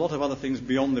 there's a lot of other things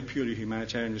beyond the purely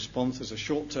humanitarian response. There's a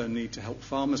short-term need to help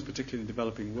farmers, particularly in the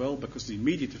developing world, because the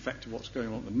immediate effect of what's going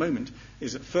on at the moment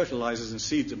is that fertilizers and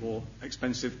seeds are more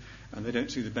expensive and they don't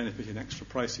see the benefit in extra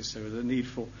prices. So there's a need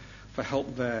for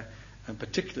help there, and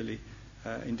particularly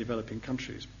in developing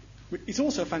countries. It's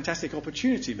also a fantastic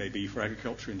opportunity, maybe, for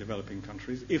agriculture in developing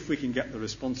countries if we can get the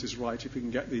responses right, if we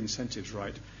can get the incentives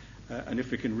right, and if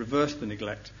we can reverse the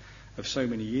neglect of so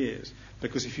many years.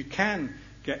 Because if you can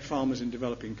get farmers in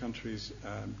developing countries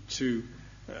to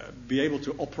be able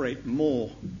to operate more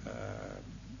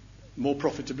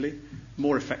profitably,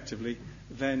 more effectively,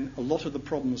 then a lot of the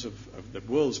problems of the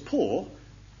world's poor,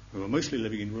 who are mostly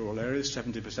living in rural areas,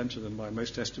 70% of them by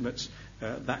most estimates,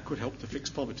 that could help to fix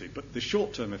poverty. But the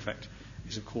short-term effect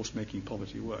is, of course, making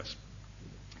poverty worse.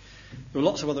 There are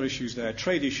lots of other issues there,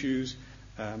 trade issues.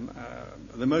 At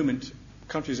the moment,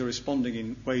 countries are responding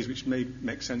in ways which may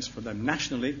make sense for them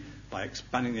nationally by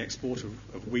banning the export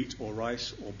of wheat or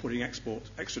rice or putting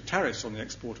extra tariffs on the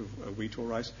export of wheat or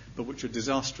rice, but which are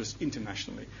disastrous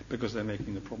internationally because they're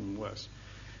making the problem worse.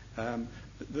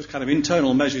 Those kind of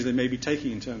internal measures they may be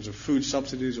taking in terms of food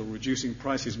subsidies or reducing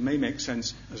prices may make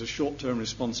sense as a short-term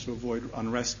response to avoid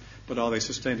unrest, but are they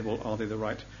sustainable? Are they the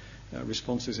right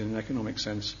responses in an economic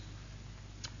sense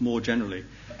more generally?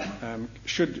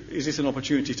 Is this an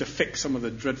opportunity to fix some of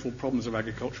the dreadful problems of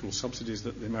agricultural subsidies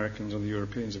that the Americans and the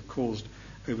Europeans have caused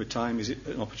over time? Is it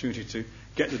an opportunity to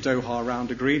get the Doha round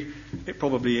agreed? It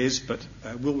probably is, but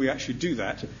will we actually do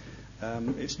that?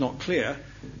 It's not clear.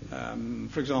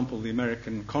 For example, the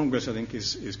American Congress, I think,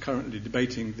 is currently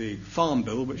debating the Farm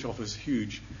Bill, which offers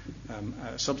huge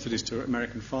subsidies to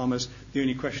American farmers. The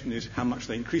only question is how much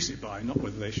they increase it by, not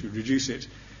whether they should reduce it.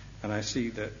 And I see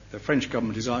that the French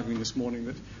government is arguing this morning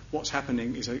that what's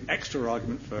happening is an extra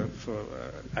argument for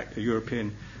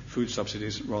European food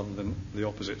subsidies rather than the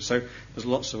opposite. So there's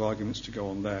lots of arguments to go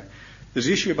on there. There's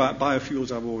the issue about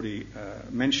biofuels I've already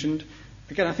mentioned.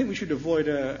 Again, I think we should avoid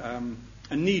a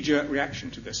knee-jerk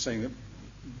reaction to this, saying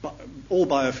that all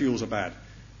biofuels are bad.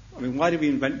 I mean, why do we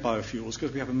invent biofuels?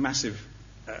 Because we have a massive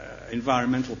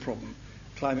environmental problem,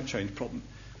 climate change problem.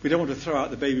 We don't want to throw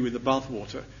out the baby with the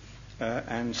bathwater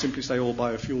and simply say all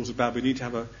biofuels are bad. We need to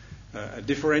have a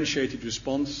differentiated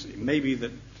response. It may be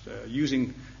that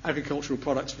using agricultural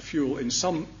products for fuel in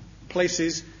some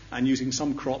places and using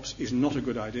some crops is not a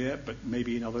good idea, but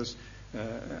maybe in others,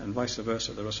 and vice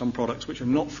versa. There are some products which are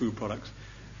not food products,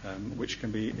 which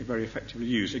can be very effectively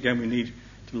used. Again, we need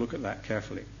to look at that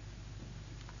carefully.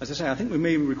 As I say, I think we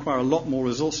may require a lot more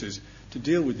resources to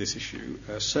deal with this issue,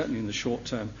 certainly in the short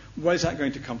term. Where is that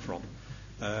going to come from?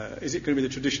 Is it going to be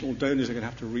the traditional donors are going to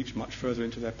have to reach much further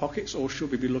into their pockets, or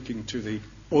should we be looking to the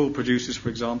oil producers, for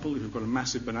example, who've got a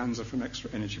massive bonanza from extra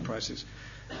energy prices?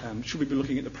 Should we be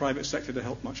looking at the private sector to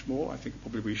help much more? I think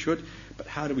probably we should. But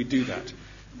how do we do that?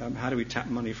 How do we tap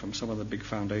money from some of the big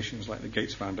foundations like the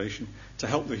Gates Foundation to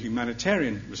help the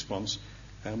humanitarian response,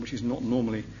 which is not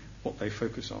normally what they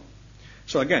focus on?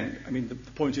 So again, I mean, the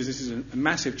point is this is a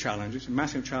massive challenge. It's a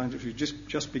massive challenge which is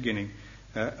just beginning,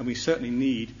 and we certainly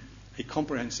need a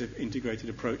comprehensive, integrated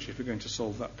approach if we're going to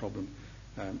solve that problem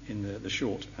in the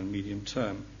short and medium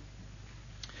term.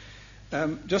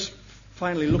 Just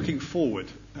finally, looking forward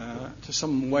to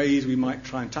some ways we might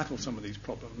try and tackle some of these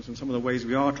problems and some of the ways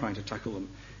we are trying to tackle them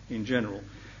in general.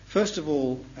 First of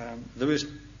all, there is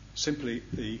simply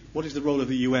what is the role of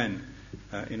the UN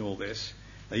in all this.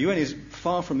 The UN is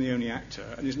far from the only actor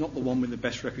and is not the one with the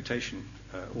best reputation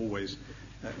always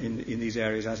in these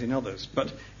areas as in others.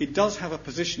 But it does have a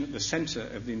position at the centre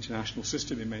of the international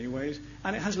system in many ways,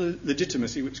 and it has a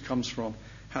legitimacy which comes from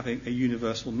having a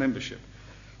universal membership.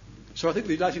 So I think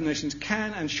the United Nations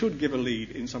can and should give a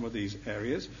lead in some of these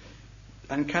areas,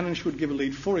 and can and should give a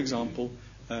lead, for example,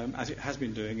 as it has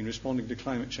been doing in responding to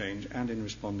climate change and in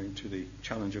responding to the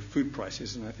challenge of food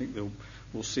prices, and I think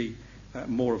we'll see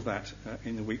more of that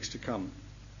in the weeks to come.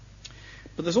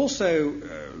 But there's also,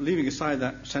 leaving aside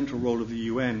that central role of the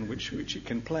UN, which it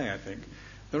can play, I think,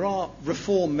 there are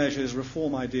reform measures,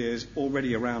 reform ideas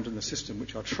already around in the system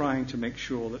which are trying to make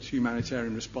sure that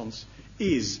humanitarian response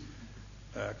is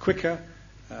quicker,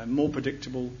 more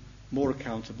predictable, more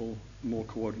accountable, more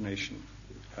coordination.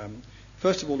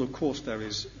 First of all, of course, there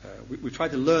is, we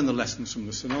tried to learn the lessons from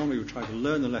the tsunami, we tried to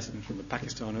learn the lessons from the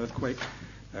Pakistan earthquake,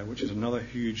 which is another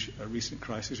huge recent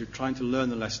crisis. We're trying to learn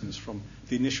the lessons from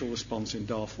the initial response in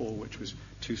Darfur, which was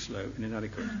too slow and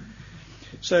inadequate.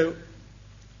 So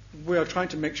we are trying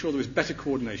to make sure there is better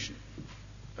coordination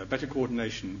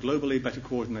globally, better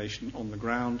coordination on the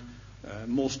ground,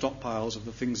 more stockpiles of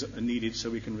the things that are needed so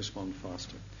we can respond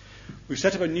faster. We've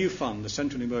set up a new fund, the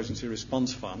Central Emergency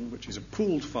Response Fund, which is a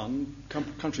pooled fund.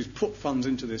 Countries put funds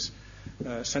into this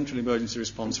Central Emergency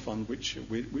Response Fund, which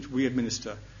we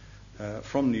administer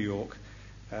from New York,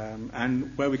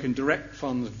 and where we can direct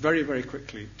funds very, very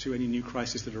quickly to any new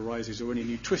crisis that arises or any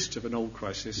new twist of an old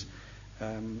crisis,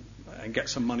 and get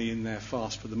some money in there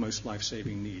fast for the most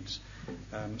life-saving needs.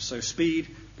 So speed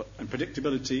and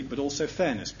predictability, but also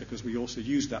fairness, because we also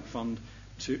use that fund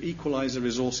to equalise the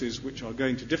resources which are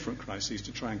going to different crises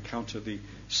to try and counter the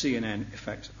CNN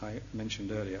effect I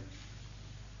mentioned earlier.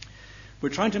 We're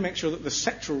trying to make sure that the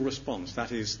sectoral response,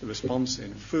 that is the response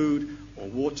in food or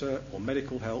water or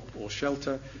medical help or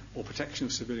shelter or protection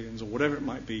of civilians or whatever it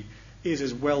might be, is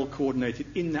as well coordinated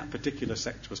in that particular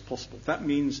sector as possible. That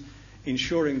means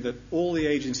ensuring that all the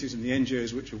agencies and the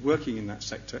NGOs which are working in that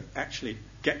sector actually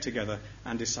get together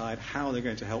and decide how they're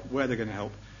going to help, where they're going to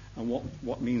help, and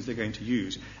what means they're going to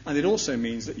use. And it also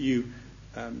means that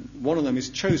one of them is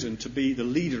chosen to be the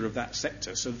leader of that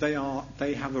sector, so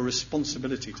they have a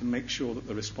responsibility to make sure that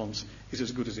the response is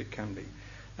as good as it can be.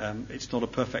 It's not a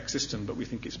perfect system, but we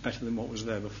think it's better than what was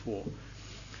there before.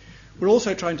 We're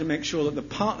also trying to make sure that the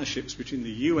partnerships between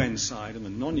the UN side and the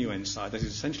non-UN side, that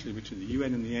is essentially between the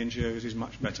UN and the NGOs, is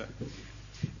much better.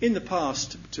 In the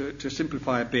past, to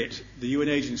simplify a bit, the UN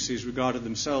agencies regarded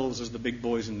themselves as the big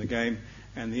boys in the game,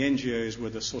 and the NGOs were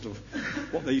the sort of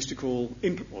what they used to call,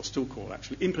 or still call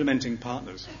actually, implementing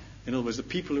partners. In other words, the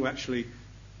people who actually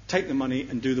take the money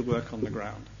and do the work on the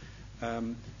ground.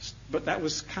 But that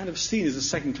was kind of seen as a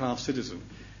second-class citizen.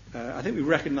 I think we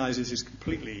recognise this is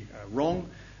completely wrong,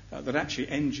 that actually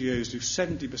NGOs do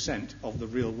 70% of the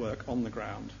real work on the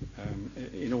ground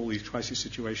in all these crisis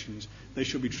situations. They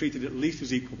should be treated at least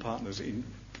as equal partners in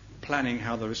planning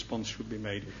how the response should be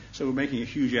made. So we're making a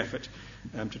huge effort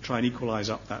to try and equalise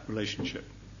up that relationship.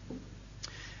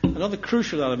 Another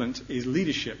crucial element is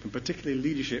leadership, and particularly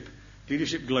leadership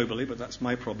globally, but that's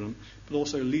my problem, but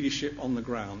also leadership on the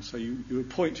ground. So you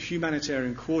appoint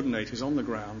humanitarian coordinators on the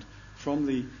ground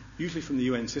usually from the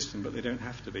UN system, but they don't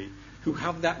have to be, who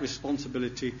have that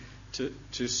responsibility to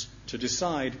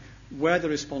decide where the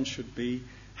response should be,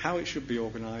 how it should be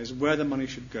organised, where the money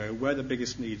should go, where the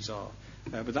biggest needs are.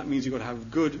 But that means you've got to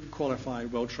have good,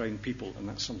 qualified, well-trained people, and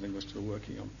that's something we're still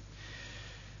working on.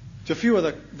 To a few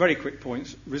other very quick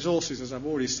points. Resources, as I've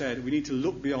already said, we need to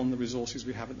look beyond the resources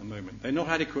we have at the moment. They're not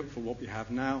adequate for what we have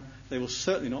now. They will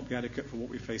certainly not be adequate for what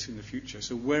we face in the future.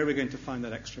 So where are we going to find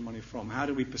that extra money from? How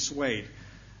do we persuade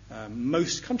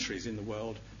most countries in the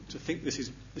world to think this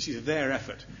is their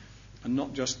effort and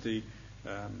not just the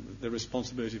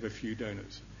responsibility of a few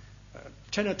donors?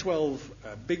 10 or 12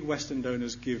 big Western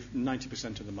donors give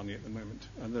 90% of the money at the moment.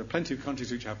 And there are plenty of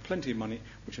countries which have plenty of money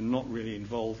which are not really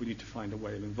involved. We need to find a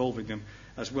way of involving them,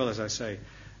 as well as I say,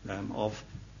 of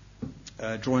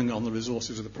drawing on the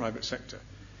resources of the private sector.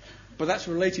 But that's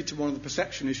related to one of the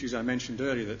perception issues I mentioned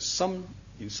earlier, that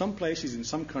in some places, in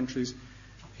some countries,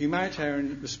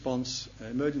 humanitarian response,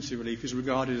 emergency relief is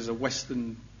regarded as a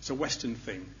Western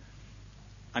thing.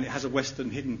 And it has a Western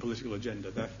hidden political agenda,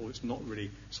 therefore it's not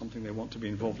really something they want to be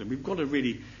involved in. We've got to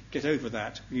really get over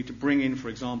that. We need to bring in, for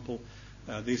example,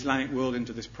 the Islamic world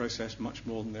into this process much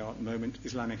more than they are at the moment,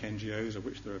 Islamic NGOs, of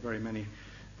which there are very many.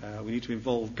 We need to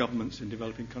involve governments in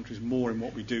developing countries more in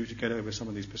what we do to get over some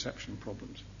of these perception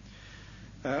problems.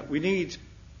 We need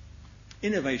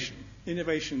Innovation in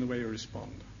the way you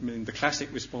respond. I mean, the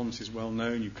classic response is well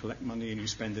known. You collect money and you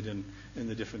spend it in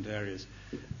the different areas.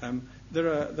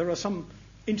 There are some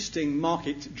interesting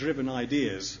market-driven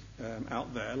ideas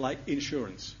out there, like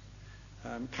insurance.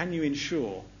 Can you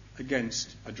insure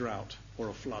against a drought or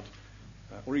a flood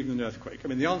or even an earthquake? I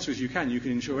mean, the answer is you can. You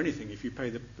can insure anything if you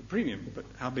pay the premium. But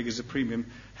how big is the premium?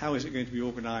 How is it going to be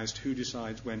organised? Who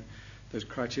decides when those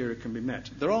criteria can be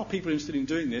met? There are people interested in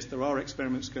doing this. There are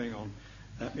experiments going on.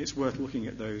 It's worth looking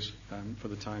at those for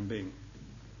the time being.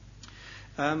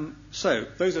 So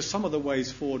those are some of the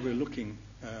ways forward we're looking,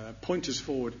 pointers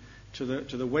forward to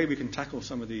the way we can tackle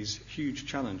some of these huge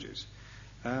challenges.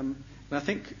 And I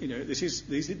think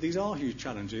these are huge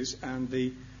challenges, and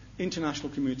the international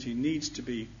community needs to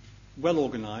be well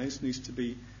organised, needs to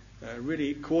be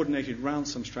really coordinated around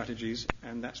some strategies,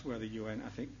 and that's where the UN, I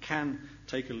think, can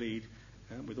take a lead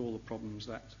with all the problems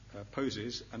that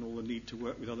poses and all the need to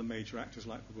work with other major actors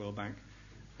like the World Bank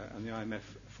and the IMF,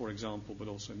 for example, but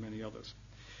also many others.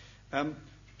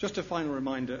 Just a final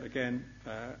reminder again,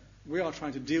 we are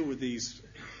trying to deal with these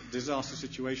disaster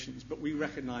situations, but we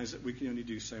recognise that we can only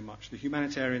do so much. The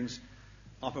humanitarians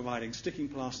are providing sticking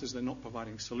plasters, they're not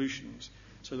providing solutions.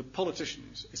 So the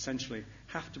politicians essentially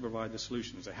have to provide the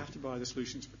solutions. They have to provide the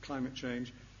solutions for climate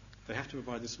change. They have to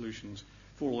provide the solutions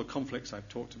for all the conflicts I've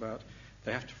talked about.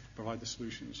 They have to provide the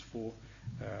solutions for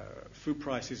food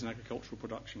prices and agricultural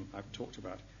production I've talked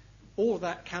about. All of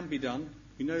that can be done.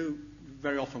 We know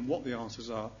very often what the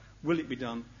answers are. Will it be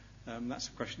done? That's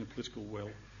a question of political will,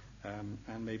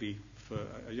 and maybe for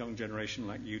a young generation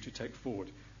like you to take forward.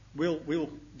 We'll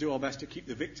do our best to keep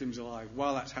the victims alive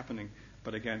while that's happening,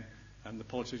 but again, the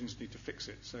politicians need to fix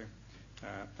it. So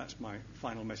that's my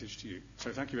final message to you.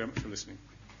 So thank you very much for listening.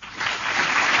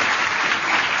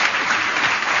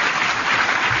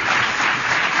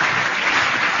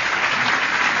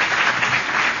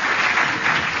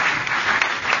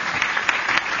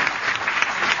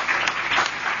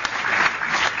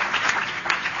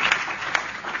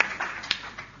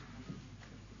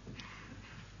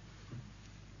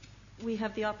 We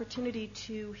have the opportunity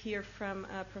to hear from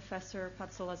Professor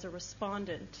Putzel as a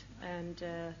respondent, and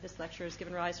this lecture has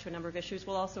given rise to a number of issues.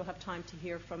 We'll also have time to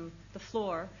hear from the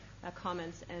floor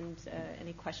comments and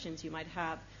any questions you might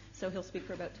have. So he'll speak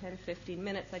for about 10-15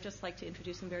 minutes. I'd just like to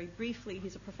introduce him very briefly.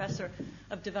 He's a professor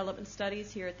of development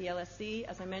studies here at the LSE.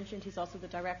 As I mentioned, he's also the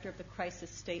director of the Crisis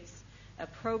States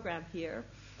program here.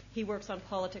 He works on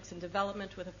politics and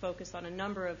development with a focus on a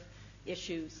number of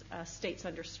issues, states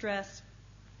under stress,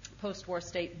 post-war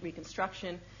state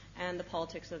reconstruction, and the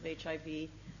politics of HIV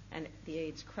and the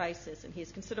AIDS crisis. And he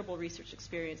has considerable research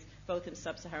experience both in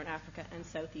sub-Saharan Africa and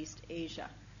Southeast Asia.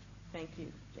 Thank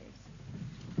you, James.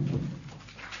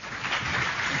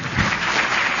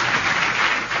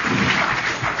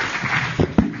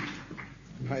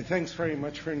 Hi, thanks very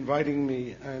much for inviting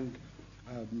me, and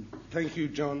thank you,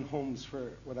 John Holmes,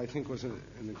 for what I think was an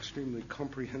extremely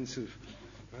comprehensive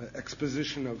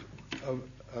exposition of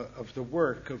the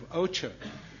work of OCHA.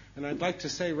 And I'd like to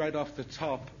say right off the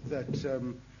top that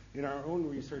in our own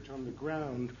research on the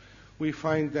ground, we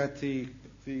find that the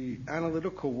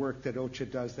analytical work that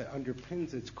OCHA does that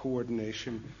underpins its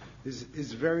coordination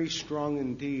is very strong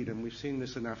indeed, and we've seen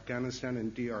this in Afghanistan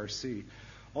and DRC.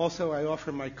 Also, I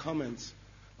offer my comments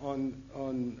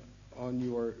on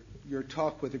your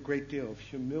talk with a great deal of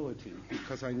humility,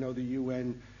 because I know the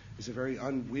UN is a very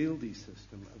unwieldy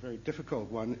system, a very difficult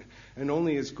one, and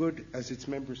only as good as its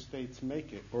member states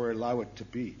make it or allow it to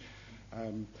be.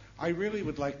 I really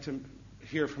would like to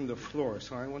hear from the floor,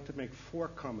 so I want to make 4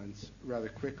 comments rather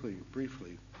quickly,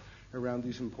 briefly, around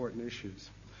these important issues.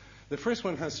 The first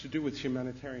one has to do with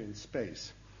humanitarian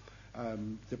space,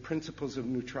 the principles of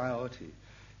neutrality.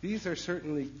 These are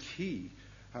certainly key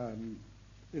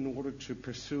in order to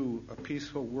pursue a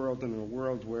peaceful world and a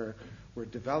world where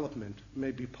development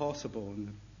may be possible, and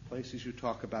the places you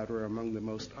talk about are among the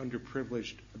most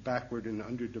underprivileged, backward, and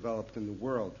underdeveloped in the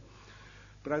world.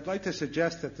 But I'd like to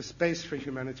suggest that the space for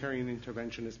humanitarian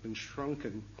intervention has been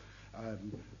shrunken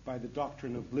by the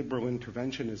doctrine of liberal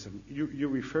interventionism. You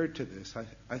referred to this.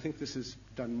 I think this has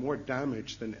done more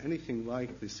damage than anything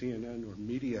like the CNN or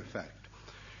media effect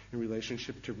in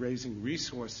relationship to raising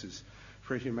resources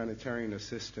for humanitarian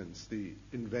assistance. The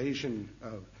invasion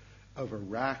of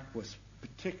Iraq was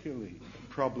particularly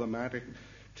problematic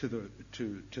to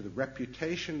the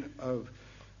reputation of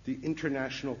the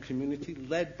international community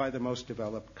led by the most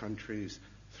developed countries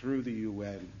through the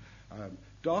UN.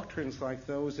 Doctrines like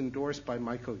those endorsed by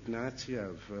Michael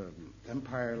Ignatieff,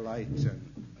 Empire Light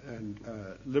and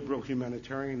liberal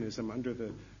humanitarianism under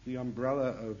the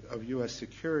umbrella of U.S.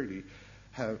 security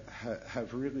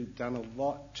have really done a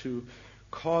lot to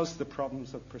cause the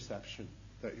problems of perception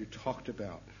that you talked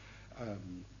about.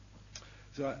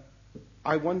 So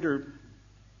I wonder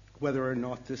whether or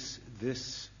not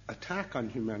this attack on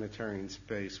humanitarian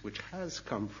space, which has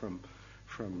come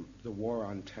from the war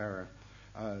on terror,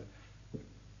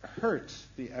 hurts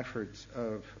the efforts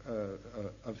of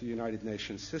the United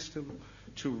Nations system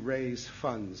to raise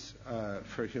funds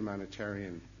for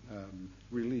humanitarian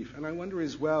relief. And I wonder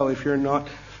as well if you're not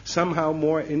somehow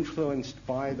more influenced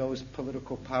by those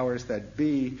political powers that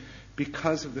be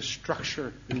because of the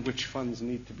structure in which funds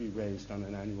need to be raised on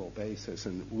an annual basis.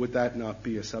 And would that not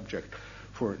be a subject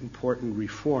for important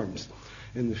reforms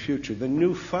in the future? The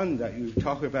new fund that you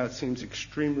talk about seems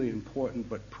extremely important,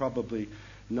 but probably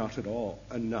not at all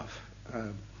enough.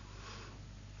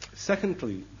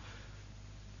 Secondly,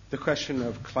 the question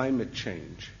of climate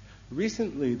change.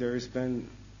 Recently, there has been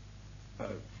a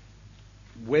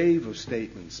wave of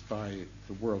statements by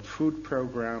the World Food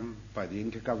Programme, by the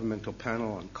Intergovernmental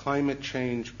Panel on Climate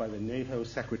Change, by the NATO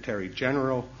Secretary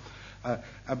General,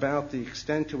 about the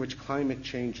extent to which climate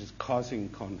change is causing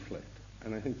conflict.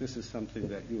 And I think this is something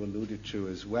that you alluded to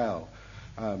as well.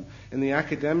 In the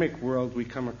academic world, we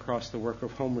come across the work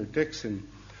of Homer Dixon,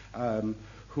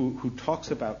 who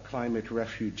talks about climate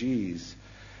refugees.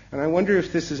 And I wonder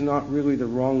if this is not really the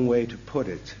wrong way to put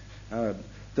it.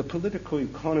 The political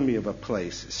economy of a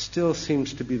place still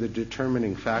seems to be the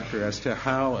determining factor as to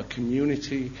how a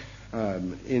community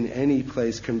in any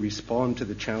place can respond to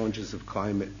the challenges of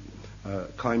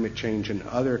climate change and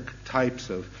other types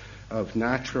of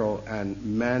natural and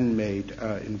man-made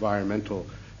environmental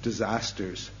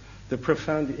disasters. The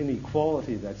profound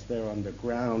inequality that's there on the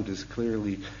ground is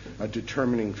clearly a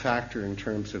determining factor in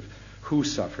terms of who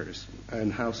suffers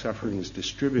and how suffering is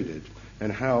distributed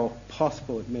and how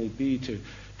possible it may be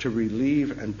to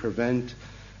relieve and prevent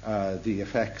the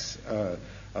effects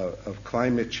of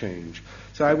climate change.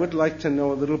 So I would like to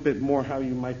know a little bit more how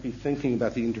you might be thinking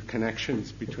about the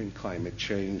interconnections between climate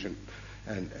change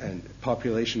and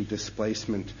population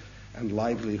displacement and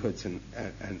livelihoods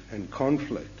and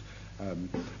conflict.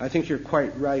 I think you're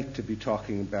quite right to be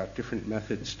talking about different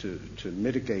methods to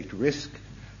mitigate risk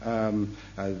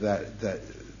that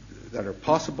are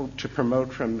possible to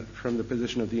promote from the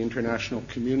position of the international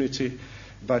community.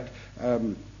 But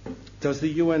does the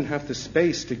UN have the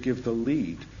space to give the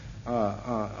lead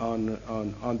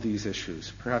on these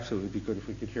issues? Perhaps it would be good if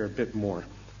we could hear a bit more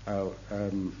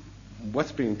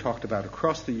what's being talked about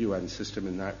across the UN system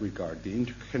in that regard. The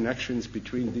interconnections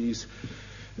between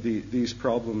these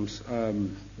problems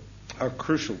are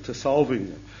crucial to solving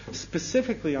them.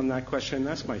 Specifically on that question,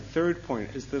 that's my third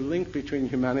point, is the link between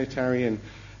humanitarian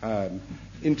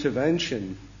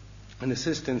intervention and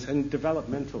assistance and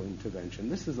developmental intervention.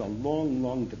 This is a long,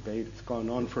 long debate. It's gone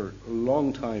on for a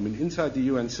long time. And inside the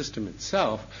UN system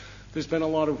itself, there's been a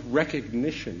lot of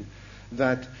recognition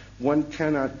that one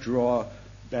cannot draw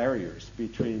barriers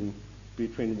between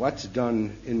what's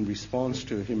done in response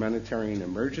to a humanitarian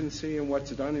emergency and what's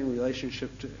done in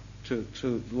relationship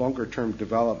to longer-term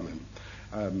development.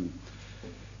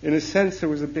 In a sense, there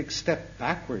was a big step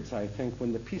backwards, I think,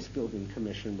 when the Peacebuilding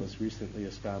Commission was recently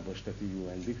established at the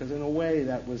UN, because in a way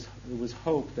it was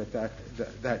hoped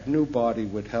that new body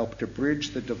would help to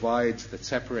bridge the divides that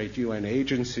separate UN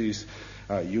agencies,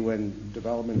 UN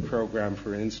Development Program,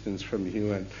 for instance, from the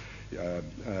UN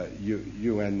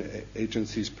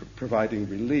agencies providing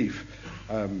relief.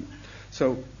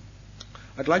 So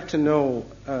I'd like to know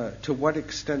to what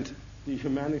extent the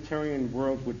humanitarian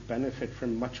world would benefit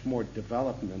from much more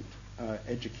development,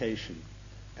 education,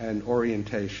 and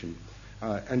orientation.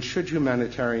 And should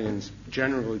humanitarians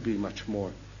generally be much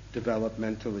more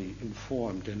developmentally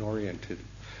informed and oriented?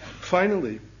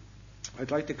 Finally,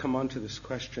 I'd like to come on to this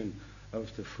question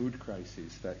of the food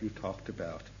crises that you talked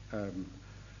about.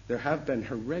 There have been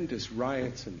horrendous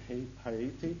riots in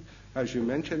Haiti, as you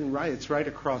mentioned, riots right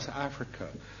across Africa.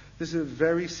 This is a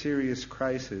very serious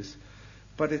crisis,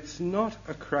 but it's not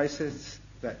a crisis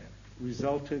that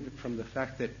resulted from the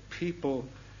fact that people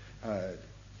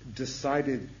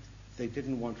decided they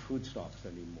didn't want foodstuffs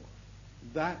anymore.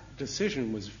 That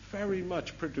decision was very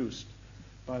much produced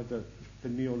by the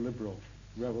neoliberal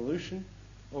revolution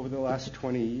over the last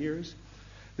 20 years.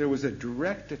 There was a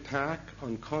direct attack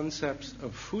on concepts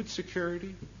of food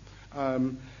security,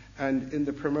 and in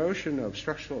the promotion of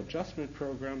structural adjustment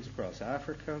programs across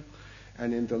Africa,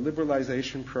 and in the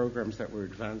liberalization programs that were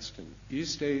advanced in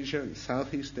East Asia and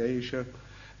Southeast Asia,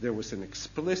 there was an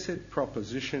explicit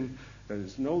proposition that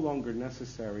is no longer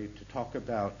necessary to talk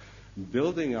about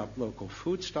building up local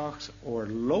food stocks or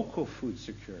local food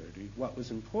security. What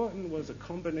was important was a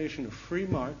combination of free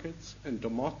markets and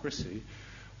democracy,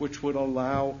 which would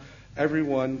allow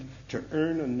everyone to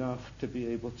earn enough to be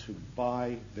able to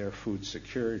buy their food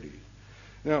security.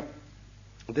 Now,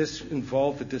 this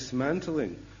involved the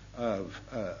dismantling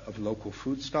of local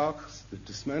food stocks, the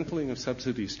dismantling of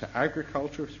subsidies to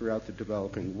agriculture throughout the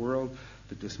developing world,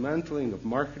 the dismantling of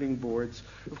marketing boards.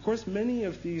 Of course, many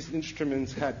of these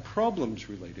instruments had problems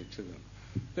related to them.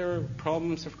 There are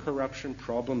problems of corruption,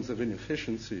 problems of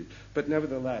inefficiency, but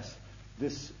nevertheless,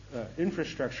 this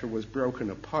infrastructure was broken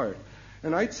apart.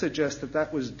 And I'd suggest that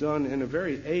that was done in a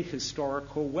very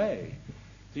ahistorical way.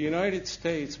 The United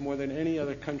States, more than any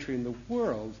other country in the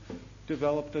world,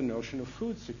 developed a notion of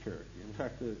food security. In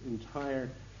fact,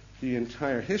 the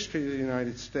entire history of the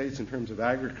United States in terms of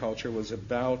agriculture was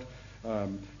about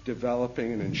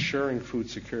developing and ensuring food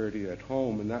security at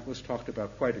home, and that was talked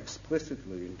about quite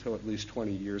explicitly until at least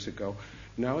 20 years ago.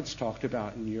 Now it's talked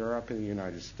about in Europe and the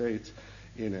United States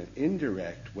in an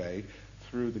indirect way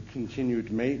through the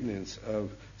continued maintenance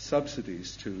of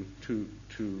subsidies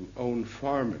to own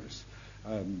farmers.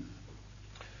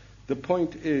 The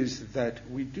point is that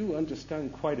we do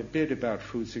understand quite a bit about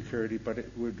food security, but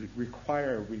it would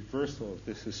require a reversal of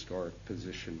this historic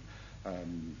position.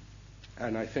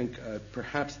 And I think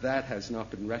perhaps that has not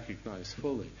been recognized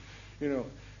fully. You know,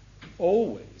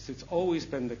 it's always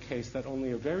been the case that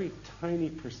only a very tiny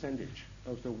percentage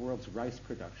of the world's rice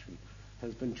production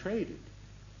has been traded.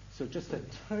 So just a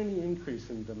tiny increase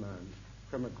in demand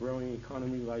from a growing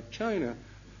economy like China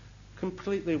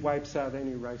completely wipes out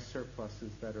any rice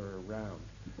surpluses that are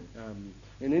around.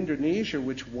 In Indonesia,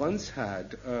 which once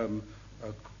had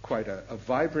quite a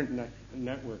vibrant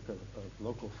network of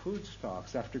local food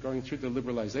stocks, after going through the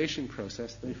liberalization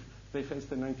process, they faced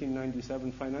the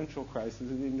 1997 financial crisis.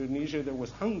 In Indonesia, there was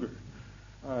hunger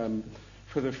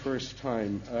for the first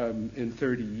time in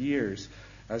 30 years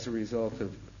as a result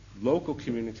of local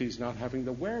communities not having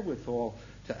the wherewithal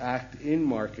to act in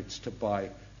markets to buy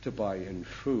in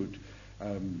food.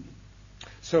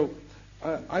 So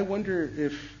I wonder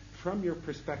if, from your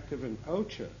perspective in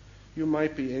OCHA, you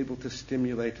might be able to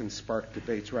stimulate and spark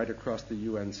debates right across the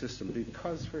UN system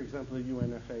because, for example, the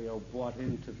UNFAO bought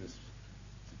into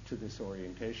this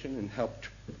orientation and helped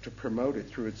to promote it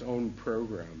through its own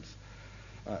programs.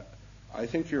 I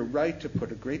think you're right to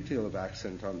put a great deal of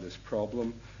accent on this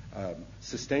problem.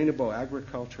 Sustainable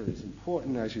agriculture is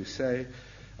important, as you say,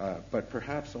 but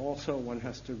perhaps also one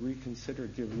has to reconsider,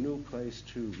 give new place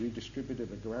to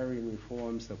redistributive agrarian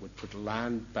reforms that would put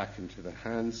land back into the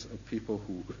hands of people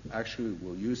who actually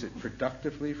will use it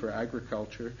productively for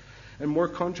agriculture. And more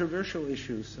controversial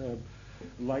issues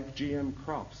like GM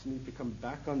crops need to come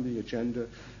back on the agenda.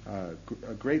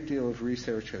 A great deal of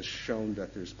research has shown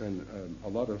that there's been a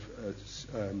lot of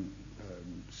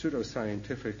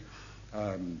pseudoscientific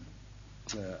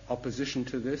opposition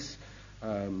to this.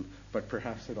 But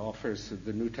perhaps it offers,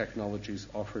 the new technologies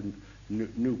offer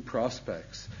new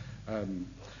prospects.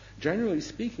 Generally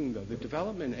speaking, though, the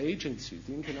development agencies,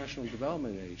 the international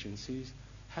development agencies,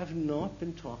 have not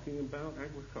been talking about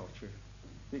agriculture.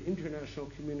 The international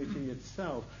community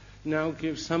itself now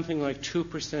gives something like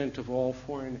 2% of all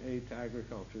foreign aid to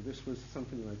agriculture. This was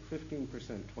something like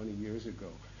 15% 20 years ago.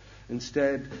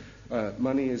 Instead,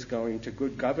 money is going to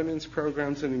good governance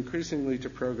programs and increasingly to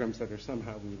programs that are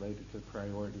somehow related to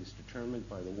priorities determined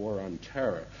by the war on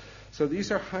terror. So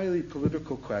these are highly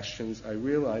political questions. I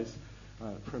realize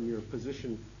from your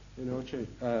position in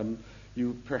OCHA,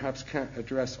 you perhaps can't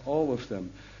address all of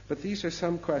them. But these are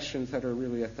some questions that are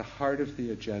really at the heart of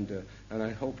the agenda, and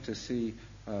I hope to see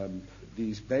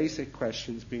these basic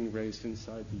questions being raised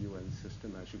inside the UN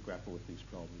system as you grapple with these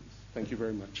problems. Thank you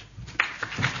very much.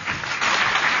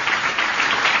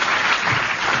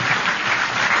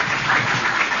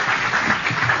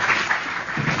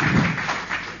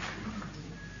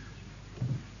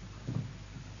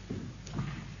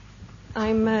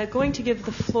 I'm going to give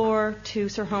the floor to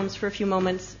Sir Holmes for a few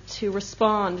moments to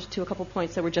respond to a couple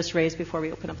points that were just raised before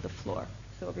we open up the floor.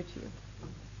 So over to you.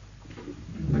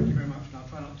 Thank you very much. And I'll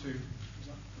try not to,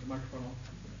 put the microphone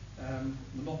on,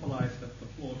 monopolize the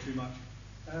floor too much.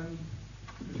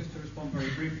 Just to respond very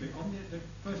briefly, on the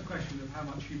first question of how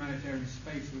much humanitarian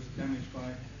space was damaged by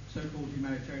so-called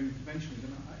humanitarian interventionism,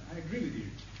 I agree with you.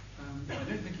 I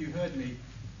don't think you heard me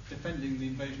defending the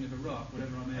invasion of Iraq,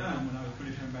 whatever I may have done when I was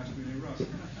British ambassador in Iraq.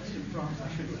 In France, I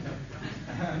should say.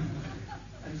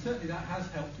 And certainly that has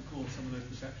helped to cause some of those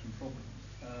perception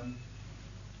problems.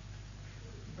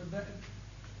 But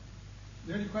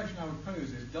the only question I would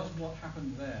pose is, does what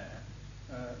happened there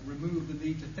remove the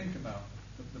need to think about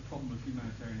the problem of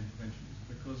humanitarian interventions,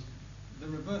 because the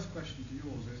reverse question to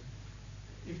yours is,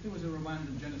 if there was a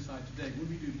Rwandan genocide today, would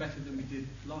we do better than we did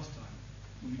last time,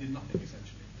 when we did nothing,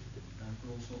 essentially,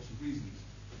 for all sorts of reasons?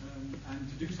 And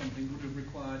to do something would have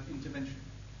required intervention.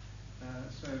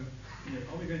 So,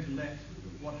 are we going to let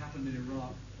what happened in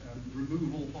Iraq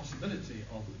remove all possibility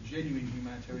of genuine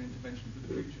humanitarian intervention for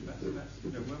the future? That's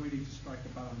where we need to strike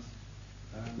a balance,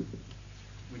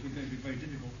 which is going to be very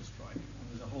difficult to strike. And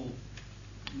there's a whole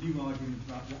new argument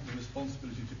about what the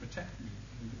responsibility to protect means.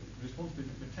 The responsibility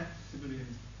to protect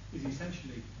civilians is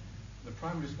essentially the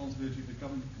primary responsibility of the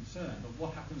government concerned, of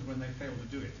what happens when they fail to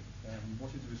do it.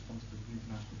 What is the responsibility of the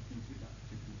international community at that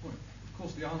particular point? Of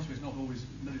course, the answer is not always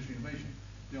military invasion.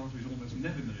 The answer is almost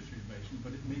never military invasion,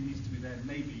 but it needs to be there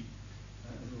maybe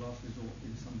as a last resort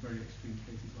in some very extreme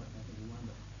cases like that of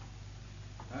Rwanda.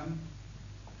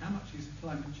 How much is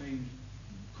climate change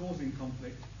causing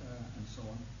conflict and so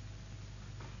on?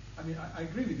 I mean, I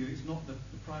agree with you, it's not the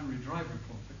primary driver of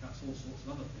conflict, that's all sorts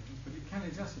of other things, but it can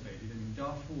exacerbate it. I mean,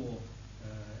 Darfur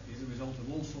is a result of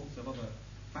all sorts of other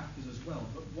factors as well,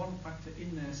 but one factor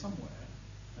in there somewhere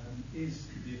is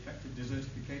the effect of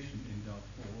desertification in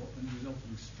Darfur and the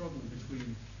resulting struggle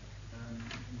between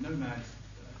nomads,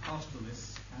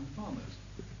 pastoralists and farmers,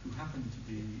 who happen to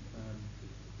be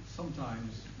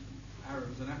sometimes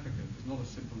Arabs and Africans. It's not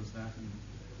as simple as that and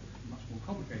much more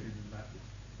complicated than that.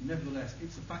 Nevertheless,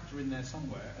 it's a factor in there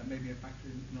somewhere, and maybe a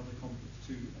factor in other conflicts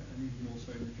too, and even more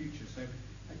so in the future. So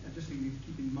I just think we need to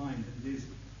keep in mind that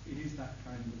it is that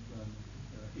kind of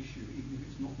issue, even if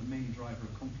it's not the main driver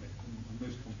of conflict, and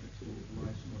most conflicts will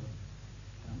arise from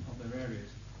other areas.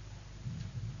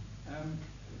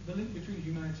 The link between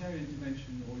humanitarian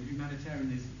intervention or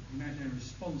humanitarian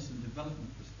response and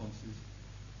development responses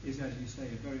is, as you say,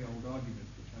 a very old argument,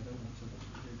 which I don't want to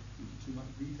go into too much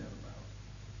detail about.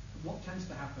 What tends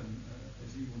to happen,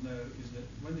 as you will know, is that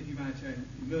when the humanitarian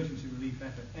emergency relief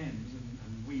effort ends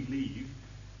and we leave,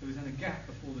 there is then a gap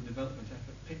before the development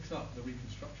effort picks up the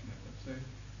reconstruction effort. So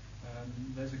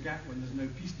there's a gap when there's no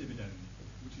peace dividend,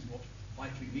 which is what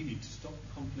vitally needed to stop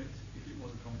conflict, if it was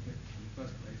a conflict in the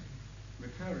first place,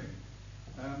 recurring.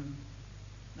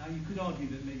 Now, you could argue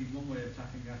that maybe one way of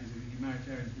tackling that is that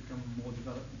humanitarians become more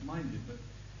development-minded, but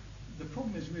the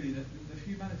problem is really that the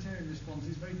humanitarian response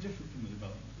is very different from the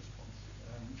development response.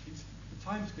 The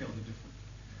timescales are different.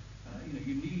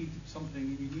 You need something,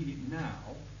 you need it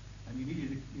now, and you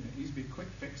need it. It needs to be a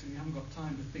quick fix, and you haven't got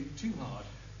time to think too hard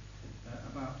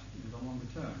about the longer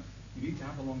term. You need to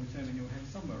have a longer term in your head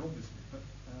somewhere, obviously, but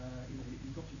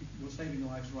you've got to be. You're saving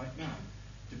lives right now.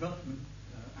 Development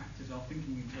actors are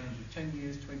thinking in terms of 10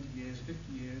 years, 20 years, 50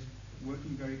 years,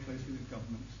 working very closely with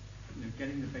governments.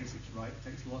 Getting the basics right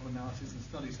takes a lot of analysis and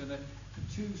study. So the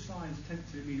two sides tend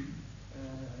to be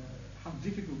have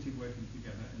difficulty working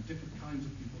together, and different kinds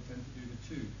of people tend to do the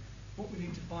two. What we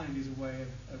need to find is a way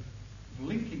of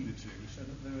linking the two, so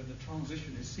that the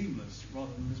transition is seamless, rather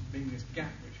than this being this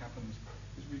gap which happens,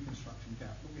 this reconstruction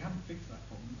gap. But we haven't fixed that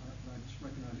problem. I just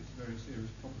recognise it's a very serious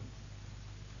problem.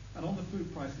 And on the food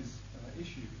prices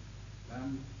issue, I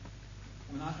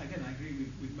agree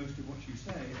with most of what you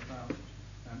say about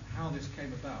how this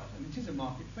came about, and it is a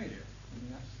market failure. I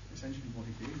mean, that's essentially what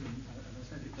it is, and as I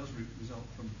said, it does result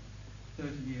from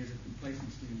 30 years of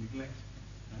complacency and neglect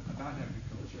about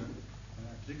agriculture,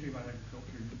 particularly about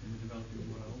agriculture in the developing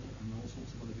world, and all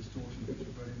sorts of other distortions which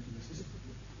are brought into the system.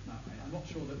 Now, I'm not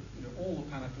sure that all the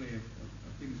panoply of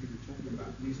things we were talking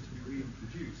about needs to be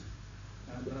reintroduced,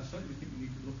 but I certainly think we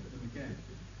need to look at them again.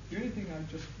 The only thing I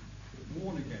would just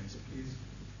warn against is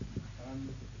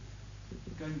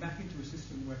going back into a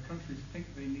system where countries think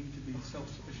they need to be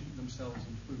self-sufficient themselves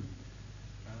in food.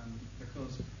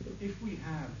 Because if we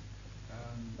have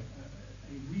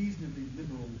a reasonably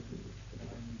liberal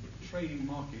trading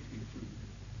market in food,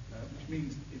 which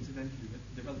means, incidentally, that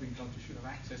developing countries should have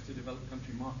access to developed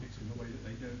country markets in the way that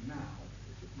they don't now,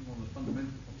 one of the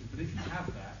fundamental points. But if you have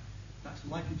that, that's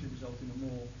likely to result in a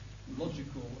more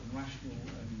logical and rational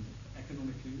and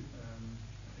economically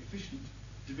efficient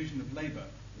division of labour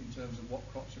in terms of what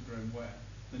crops are grown where,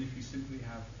 than if you simply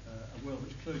have a world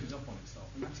which closes up on itself.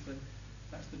 And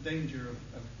that's the danger of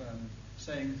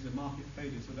saying it's a market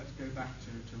failure, so let's go back to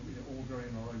all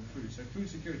growing our own food. So food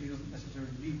security doesn't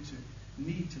necessarily need to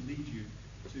lead you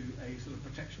to a sort of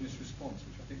protectionist response,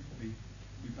 which I think will be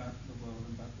bad for the world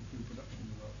and bad for food production in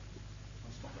the world.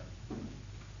 I'll stop there.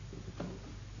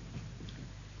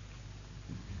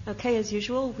 Okay, as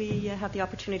usual, we have the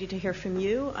opportunity to hear from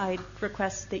you. I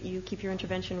request that you keep your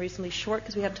intervention reasonably short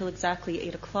because we have till exactly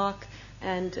 8 o'clock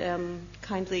And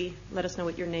kindly let us know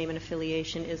what your name and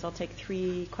affiliation is. I'll take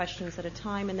 3 questions at a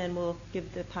time, and then we'll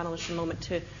give the panelists a moment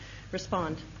to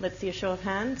respond. Let's see a show of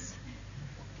hands.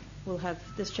 We'll have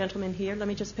this gentleman here. Let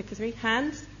me just pick the 3.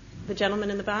 Hands. The gentleman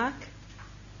in the back.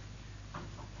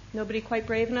 Nobody quite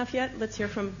brave enough yet? Let's hear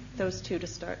from those 2 to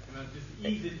start. Can I just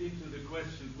ease it into the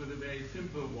questions with a very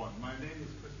simple one? My name is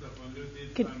Christopher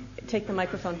Lutitz. Could take the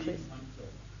microphone, please.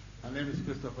 My name is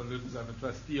Christopher Lutitz. I'm a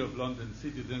trustee of London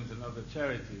Citizens and other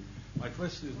charities. My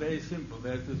question is very simple.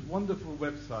 There's this wonderful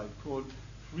website called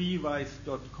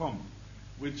freevice.com,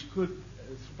 which could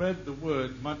spread the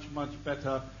word much, much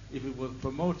better if it was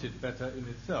promoted better in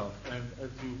itself. And as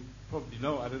you probably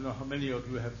know, I don't know how many of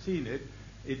you have seen it,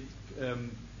 it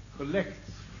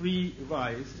collects free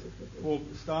rice for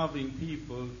starving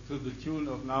people to the tune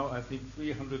of now, I think,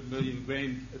 300 million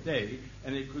grains a day,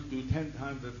 and it could do 10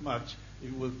 times as much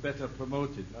if it was better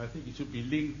promoted. I think it should be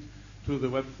linked to the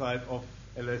website of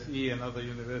LSE and other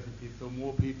universities so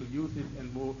more people use it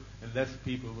and less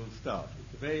people will starve.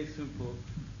 It's a very simple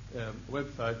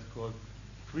website called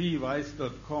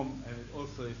freerice.com, and it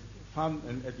also is fun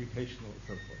and educational and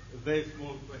so forth. A very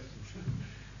small question.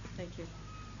 Thank you.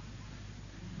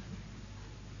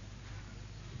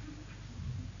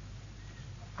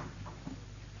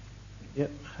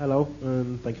 Yep, hello,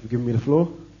 and thank you for giving me the floor.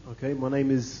 Okay, my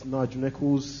name is Nigel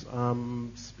Nichols.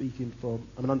 I'm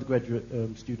an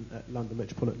undergraduate student at London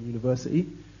Metropolitan University.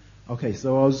 Okay,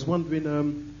 so I was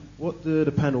wondering what the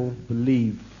panel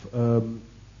believe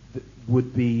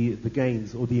would be the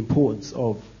gains or the importance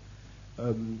of,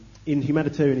 in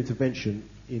humanitarian intervention,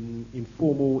 in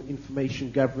informal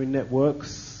information gathering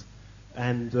networks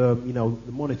and, the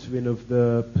monitoring of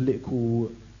the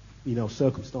political,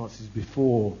 circumstances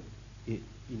before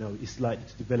it's likely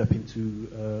to develop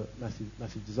into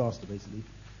massive disaster, basically.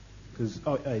 Because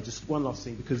just one last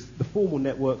thing, because the formal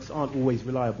networks aren't always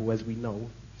reliable, as we know.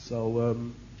 So,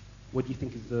 what do you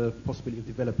think is the possibility of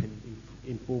developing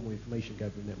informal information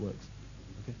gathering networks?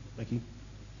 Okay, thank you.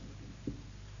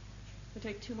 We'll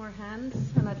take 2 more hands,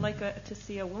 and I'd like to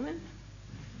see a woman.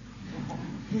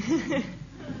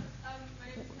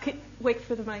 Wait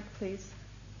for the mic, please.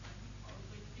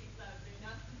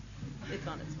 It's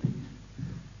on its way.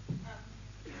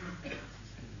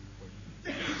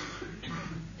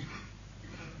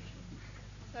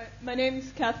 My name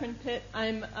is Catherine Pitt.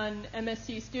 I'm an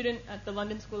MSc student at the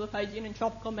London School of Hygiene and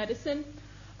Tropical Medicine.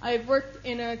 I've worked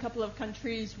in a couple of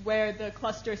countries where the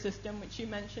cluster system, which you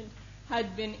mentioned,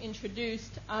 had been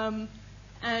introduced.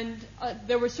 And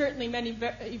there were certainly many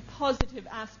very positive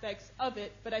aspects of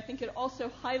it, but I think it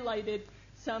also highlighted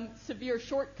some severe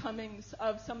shortcomings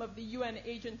of some of the UN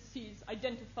agencies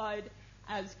identified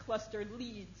as cluster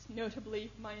leads,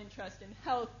 notably my interest in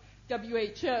health.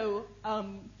 WHO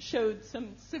showed some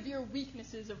severe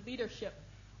weaknesses of leadership.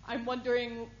 I'm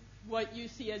wondering what you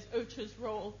see as OCHA's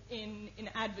role in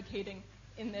advocating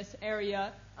in this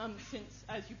area, since,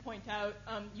 as you point out,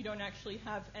 you don't actually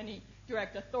have any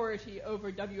direct authority over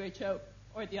WHO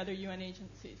or the other UN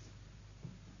agencies.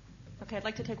 Okay, I'd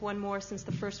like to take one more, since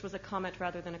the first was a comment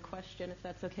rather than a question, if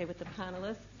that's okay with the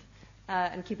panelists,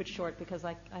 and keep it short because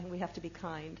we have to be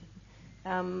kind.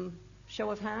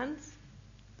 Show of hands.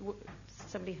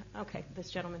 Somebody, okay, this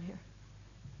gentleman here.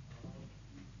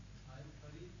 I'm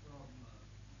Farid from...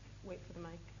 Wait for the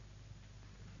mic.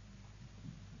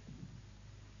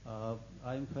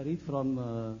 I'm Farid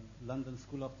from London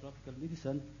School of Tropical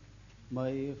Medicine.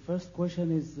 My first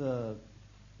question is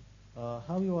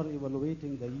how you are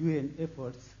evaluating the UN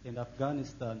efforts in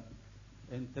Afghanistan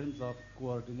in terms of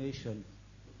coordination,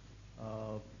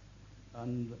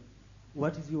 and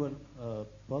what is your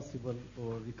possible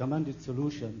or recommended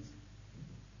solutions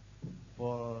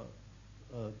for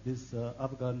this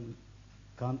Afghan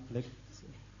conflict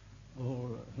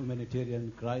or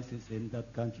humanitarian crisis in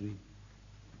that country?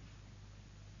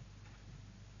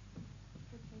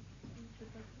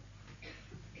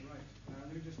 Right.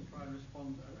 Let me just try and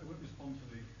respond. I won't respond to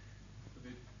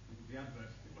the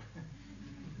adverse.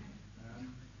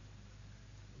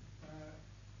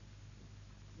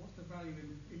 What's the value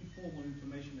in informal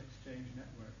information exchange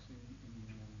networks in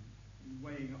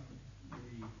weighing up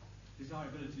the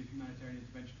desirability of humanitarian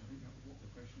intervention? I think that was what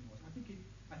the question was. I think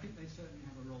they certainly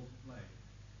have a role to play,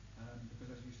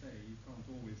 because, as you say, you can't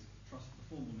always trust the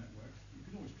formal networks. You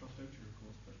can always trust OCHA, of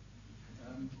course, but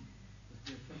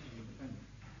they're totally independent.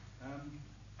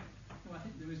 No, I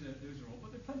think there is a role,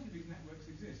 but plenty of these networks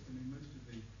exist. I mean, most of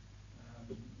the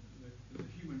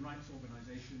human rights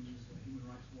organisations, Human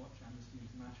Rights Watch, Amnesty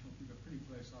International, keep a pretty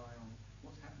close eye on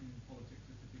what's happening in politics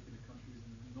of particular countries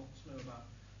and are not slow about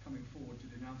coming forward to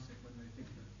denounce it when they think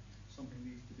that something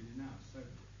needs to be denounced. So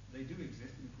they do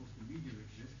exist, and of course the media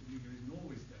exists. The media isn't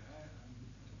always there, and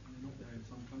they're not there in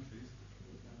some countries,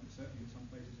 certainly in some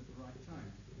places at the right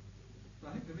time.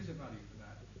 But I think there is a value for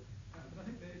that. But I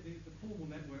think the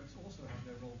formal networks also have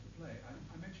their role to play.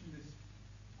 I mentioned this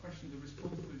question of the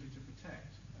responsibility to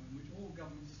protect, which all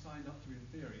governments are signed up to in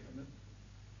theory, and that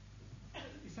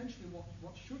essentially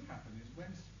what should happen is when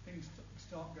things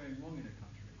start going wrong in a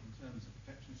country in terms of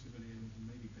protection of civilians and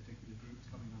maybe particular groups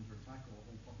coming under attack or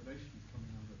whole populations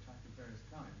coming under attack of various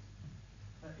kinds,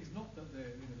 it's not that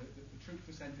the troops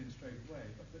are sent in straight away,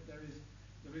 but that there is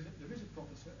a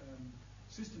proper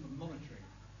system of monitoring,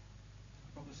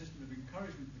 a proper system of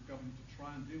encouragement of the government to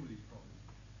try and deal with these problems,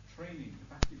 training,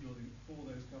 capacity building for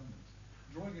those governments,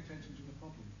 drawing attention to the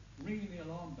problem, ringing the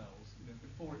alarm bells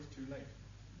before it's too late.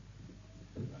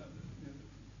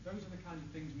 Those are the kind of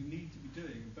things we need to be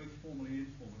doing, both formally and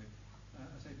informally,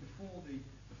 I say, before the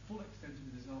full extent of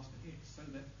the disaster hits, so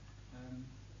that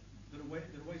there are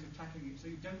ways of tackling it,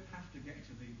 so you don't have to get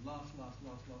to the last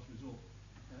resort,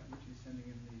 which is sending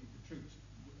in the troops,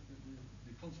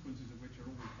 the consequences of which are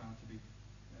always found to be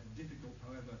difficult,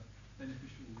 however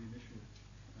beneficial the initial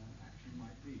action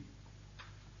might be.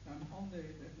 On the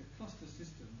cluster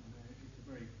system, it's a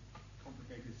very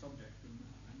complicated subject, and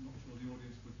I'm not sure the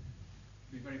audience would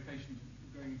be very patient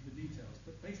going into the details,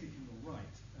 but basically you're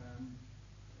right.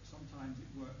 Sometimes it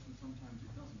works and sometimes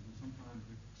it doesn't, and sometimes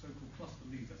the so-called cluster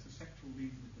leads, that's the sectoral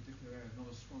leads in a particular area, are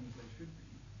not as strong as they should be.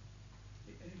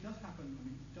 And it does happen. I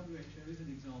mean, WHO is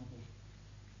an example.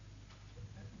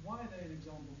 Why are they an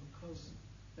example? Because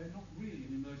they're not really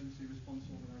an emergency response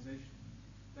organisation.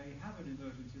 They have an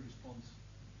emergency response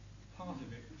part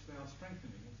of it, which they are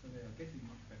strengthening, and so they are getting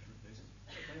much better at this.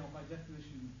 But they are, by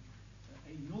definition,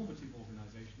 a normative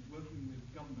organisation working with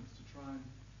governments to try and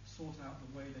sort out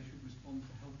the way they should respond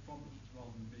to health problems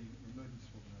rather than being an emergency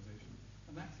organisation.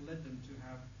 And that's led them to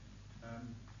have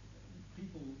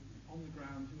people on the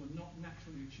ground who are not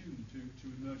naturally attuned to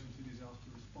emergency disaster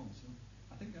response. And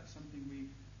I think that's something we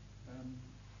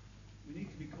need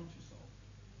to be conscious of.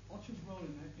 OCHA's role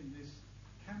in this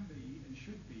can be and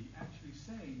should be actually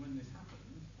saying when this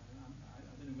happens, I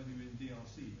don't know whether you're in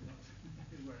DRC, but that's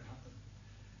where it happened.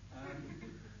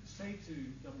 Say to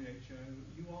WHO,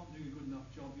 you aren't doing a good enough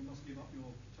job, you must give up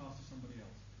your task to somebody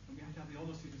else. And we have to have the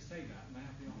honesty to say that, and they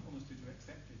have the honesty to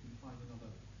accept it and find another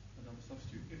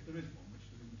substitute, if there is one, which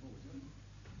there isn't always. And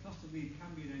cluster lead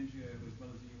can be an NGO as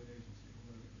well as a UN agency,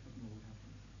 although it doesn't always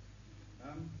happen.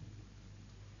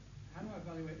 How do I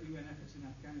evaluate UN efforts in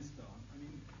Afghanistan? I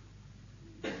mean,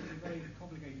 it's a very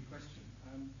complicated question.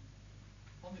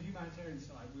 On the humanitarian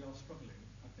side, we are struggling,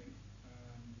 I think,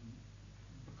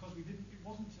 because it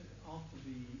wasn't after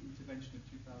the intervention of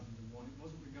 2001, it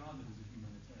wasn't regarded as a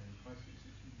humanitarian crisis.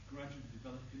 It gradually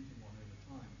developed into one over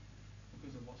time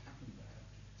because of what's happened there.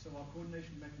 So our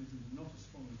coordination mechanisms are not as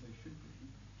strong as they should be,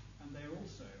 and they are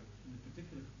also, in the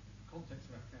particular context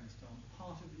of Afghanistan,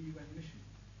 part of the UN mission,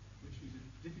 which is a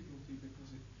difficulty because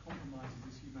it compromises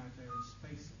this humanitarian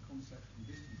space concept and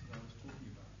distance that I was talking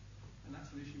about. And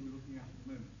that's an issue we're looking at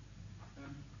the moment.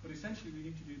 But essentially we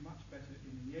need to do much better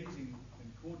in liaising and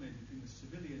coordinating between the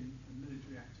civilian and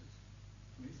military actors.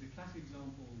 I mean, it's the classic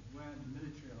example where the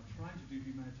military are trying to do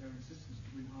humanitarian assistance to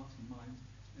win hearts and minds,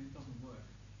 and it doesn't work.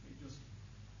 It just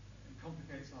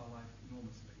complicates our life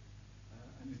enormously,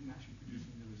 and isn't actually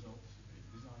producing the results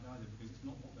desired either, because it's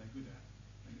not what they're good at,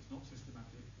 and it's not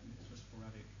systematic, and it's just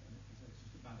sporadic, and it's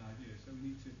just a bad idea. So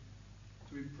we need to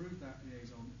improve that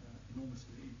liaison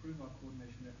enormously, improve our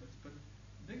coordination efforts, but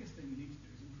the biggest thing we need to do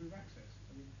is improve access.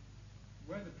 I mean,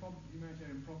 where the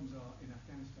humanitarian problems are in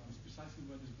Afghanistan is precisely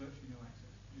where there's virtually no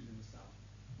access, which is in the south,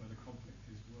 where the conflict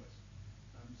is worse.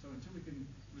 So until we can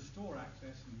restore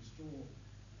access and restore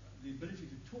the ability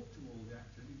to talk to all the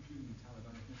actors, including the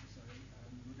Taliban if necessary,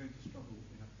 we're going to struggle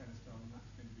in Afghanistan, and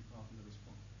that's going to be part of the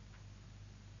response.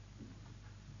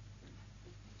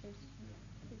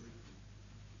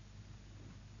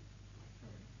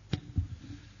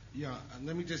 Yeah, and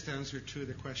let me just answer two of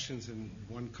the questions and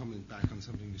one comment back on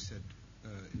something you said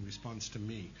in response to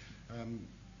me.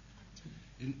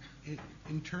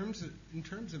 In terms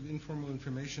of informal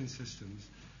information systems,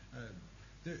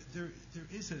 there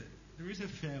is a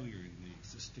failure in the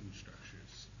existing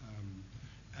structures,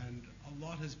 and a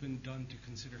lot has been done to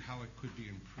consider how it could be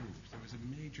improved. There was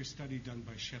a major study done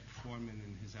by Shep Foreman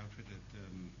and his outfit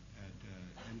at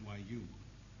NYU.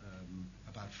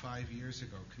 About 5 years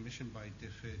ago, commissioned by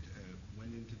DFID,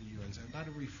 went into the UN about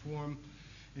a reform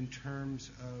in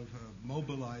terms of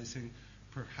mobilizing,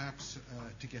 perhaps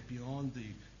to get beyond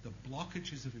the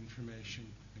blockages of information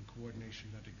and coordination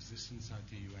that exists inside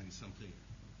the UN, something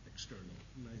external.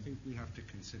 And I think we have to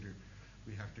consider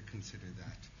we have to consider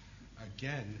that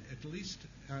again, at least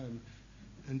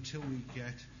until we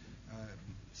get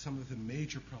some of the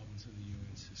major problems in the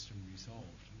UN system resolved.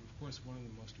 And of course, one of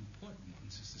the most important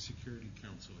ones is the Security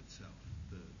Council itself,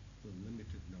 the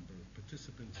limited number of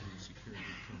participants in the Security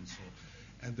Council,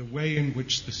 and the way in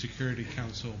which the Security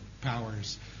Council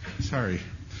powers, can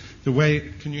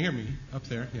you hear me up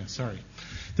there? Yeah, sorry.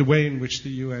 The way in which the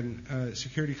UN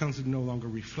Security Council no longer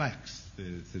reflects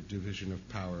the division of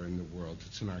power in the world.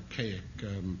 It's an archaic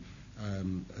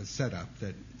setup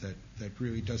that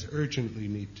really does urgently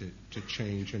need to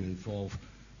change and involve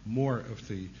more of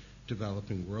the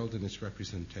developing world in its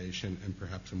representation and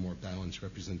perhaps a more balanced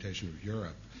representation of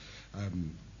Europe.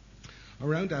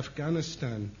 Around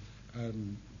Afghanistan,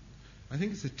 I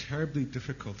think it's a terribly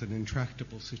difficult and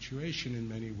intractable situation in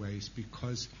many ways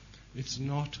because it's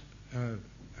not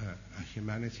a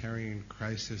humanitarian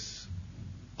crisis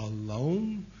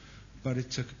alone, but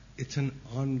it's an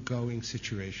ongoing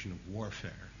situation of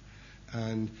warfare.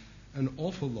 And an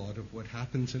awful lot of what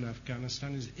happens in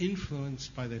Afghanistan is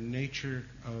influenced by the nature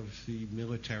of the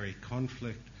military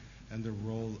conflict and the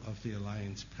role of the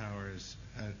alliance powers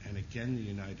and again the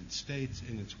United States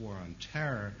in its war on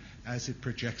terror as it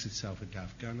projects itself into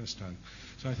Afghanistan.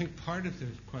 So I think part of the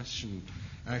question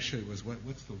actually was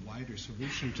what's the wider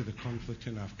solution to the conflict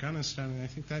in Afghanistan, and I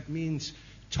think that means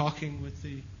talking with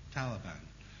the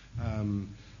Taliban,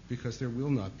 because there will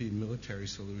not be a military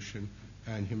solution,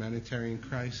 and humanitarian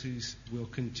crises will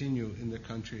continue in the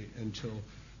country until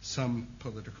some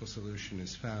political solution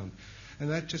is found.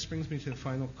 And that just brings me to the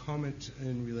final comment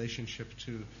in relationship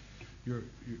to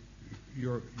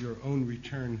your own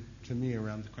return to me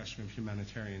around the question of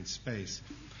humanitarian space.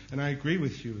 And I agree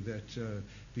with you that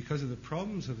because of the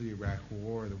problems of the Iraq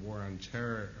War, the war on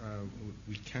terror,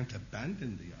 we can't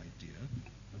abandon the idea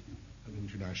of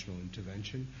international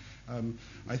intervention.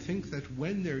 I think that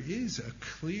when there is a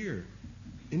clear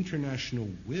international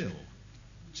will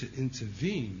to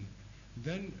intervene,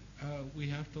 then we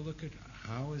have to look at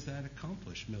how is that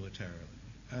accomplished militarily.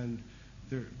 And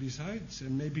there, besides,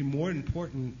 and maybe more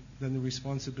important than the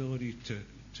responsibility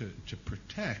to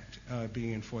protect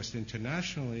being enforced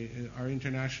internationally, are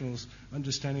internationals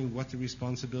understanding what the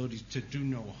responsibility to do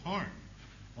no harm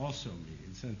also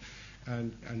means.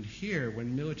 And here,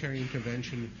 when military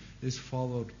intervention is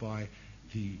followed by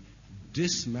the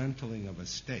dismantling of a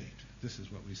state, this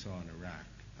is what we saw in Iraq,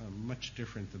 much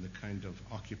different than the kind of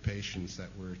occupations that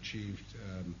were achieved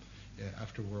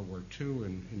after World War II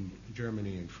in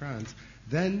Germany and France,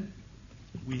 then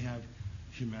we have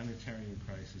humanitarian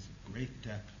crisis of great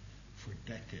depth for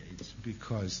decades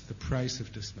because the price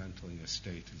of dismantling a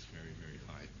state is very, very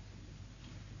high.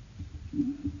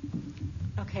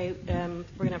 Okay, we're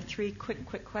going to have three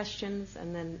quick questions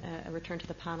and then a return to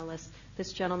the panelists.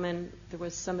 This gentleman, there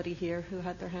was somebody here who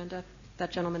had their hand up.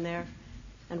 That gentleman there.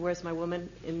 And where's my woman?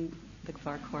 In the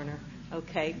far corner.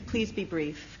 Okay, please be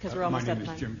brief because we're almost out of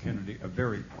time. My name is Jim Kennedy. A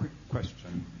very quick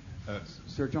question.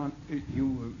 Sir John,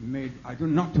 you made, I do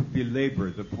not to belabor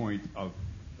the point of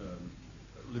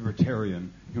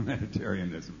libertarian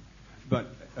humanitarianism, but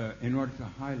in order to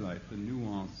highlight the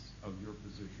nuance of your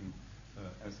position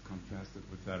as contrasted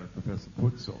with that of Professor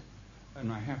Putzel,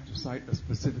 and I have to cite a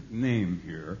specific name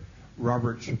here,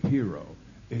 Robert Shapiro.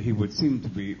 He would seem to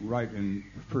be right in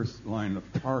the first line of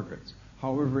targets.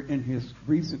 However, in his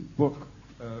recent book,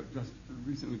 just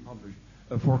recently published,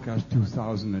 Forecast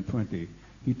 2020,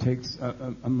 he takes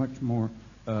a much more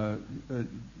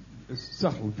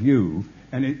subtle view.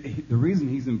 And the reason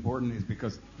he's important is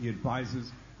because he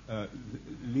advises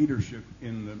leadership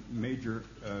in the major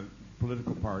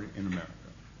political party in America.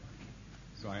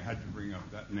 So I had to bring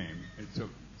up that name, and so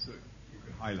you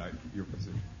could highlight your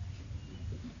position.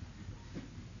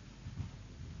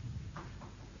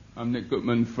 I'm Nick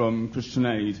Gutman from Christian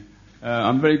Aid.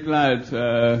 I'm very glad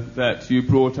that you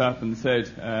brought up and said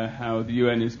how the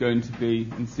UN is going to be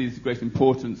and sees the great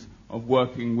importance of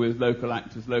working with local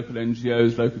actors, local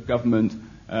NGOs, local government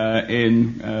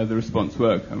in the response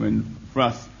work. I mean, for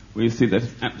us, we see that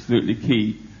as absolutely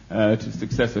key to the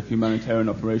success of humanitarian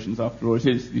operations. After all, it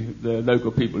is the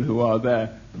local people who are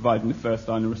there providing the first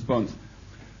line of response.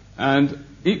 And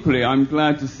equally, I'm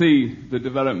glad to see the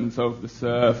developments of the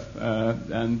SURF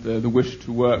and the wish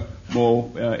to work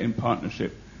more in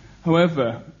partnership.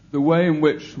 However, the way in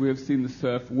which we have seen the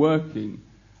SURF working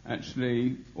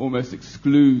actually almost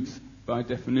excludes, by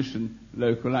definition,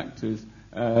 local actors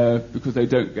because they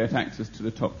don't get access to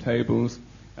the top tables.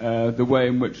 The way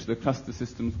in which the cluster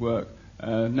systems work,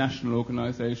 national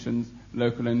organisations,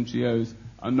 local NGOs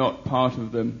are not part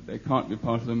of them. They can't be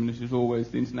part of them, and it is always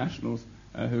the internationals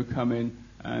who come in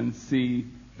and see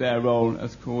their role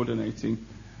as coordinating.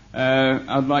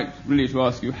 I'd like really to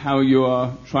ask you how you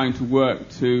are trying to work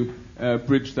to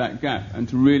bridge that gap and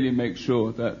to really make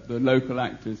sure that the local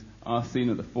actors are seen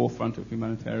at the forefront of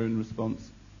humanitarian response.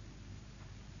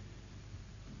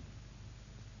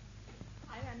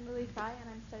 Hi, I'm Lily Fry, and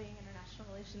I'm studying international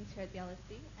relations here at the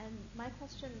LSE. And my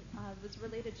question was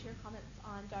related to your comments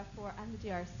on Darfur and the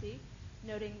DRC,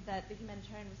 noting that the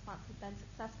humanitarian response has been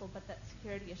successful, but that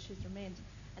security issues remained.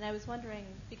 And I was wondering,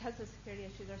 because those security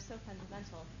issues are so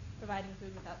fundamental, providing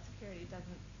food without security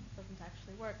doesn't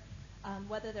actually work,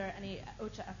 whether there are any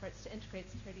OCHA efforts to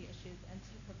integrate security issues and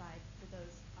to provide for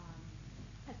those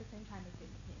at the same time as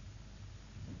basic needs.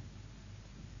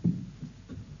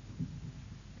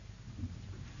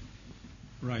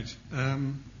 Right.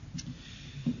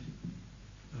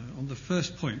 On the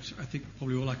first point, I think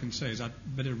probably all I can say is I'd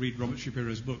better read Robert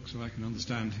Shapiro's book so I can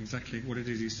understand exactly what it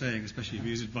is he's saying, especially if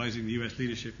he's advising the US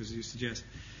leadership, as you suggest.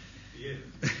 Yes.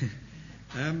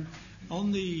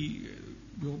 On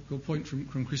your point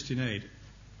from Christian Aid,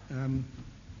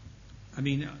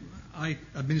 I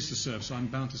administer SURF, so I'm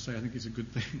bound to say I think it's a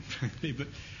good thing, frankly, but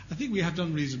I think we have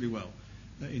done reasonably well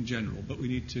in general, but we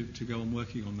need to go on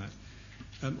working on that.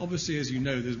 Obviously, as you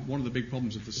know, one of the big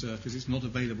problems of the SURF is it's not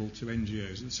available to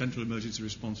NGOs. The Central Emergency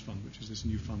Response Fund, which is this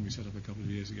new fund we set up a couple of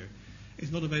years ago,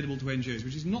 it's not available to NGOs,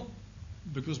 which is not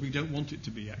because we don't want it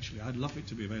to be, actually. I'd love it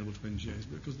to be available to NGOs,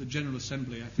 but because the General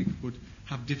Assembly, I think, would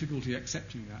have difficulty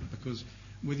accepting that, because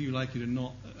whether you like it or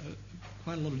not,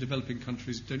 quite a lot of developing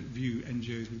countries don't view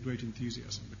NGOs with great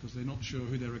enthusiasm because they're not sure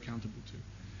who they're accountable to.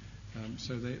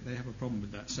 So they have a problem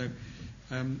with that. So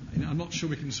I'm not sure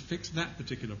we can fix that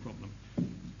particular problem.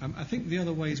 I think the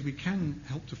other ways we can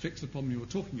help to fix the problem you're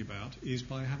talking about is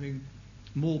by having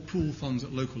more pool funds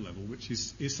at local level, which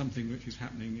is something which is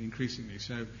happening increasingly.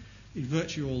 So in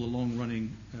virtually all the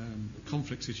long-running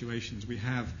conflict situations, we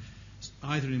have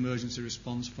either an emergency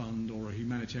response fund or a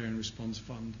humanitarian response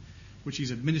fund, which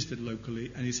is administered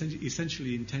locally and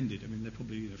essentially intended, they're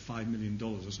probably $5 million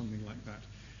or something like that,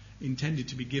 intended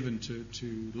to be given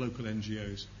to local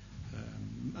NGOs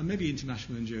and maybe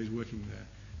international NGOs working there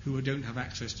who don't have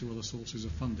access to other sources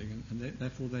of funding, and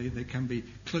therefore they can be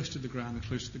close to the ground and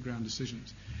close to the ground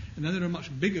decisions. And then there are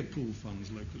much bigger pool funds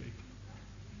locally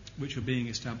which are being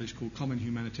established called common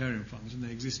humanitarian funds, and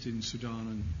they exist in Sudan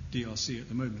and DRC at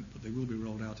the moment, but they will be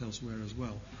rolled out elsewhere as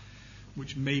well,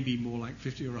 which may be more like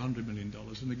 $50 or $100 million.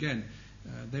 And again,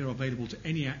 they're available to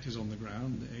any actors on the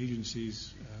ground, the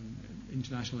agencies,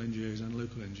 international NGOs and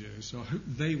local NGOs. So I hope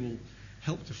they will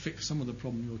help to fix some of the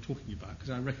problem you're talking about, because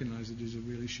I recognise it is a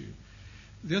real issue.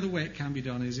 The other way it can be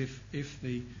done is if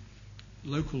the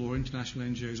local or international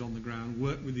NGOs on the ground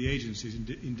work with the agencies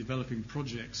in developing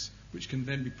projects which can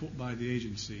then be put by the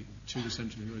agency to the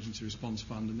Central Emergency Response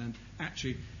Fund, and then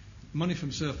actually money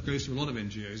from SURF goes to a lot of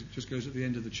NGOs. It just goes at the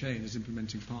end of the chain as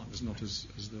implementing partners, not as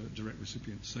the direct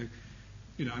recipients. So,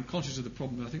 I'm conscious of the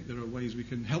problem, but I think there are ways we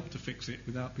can help to fix it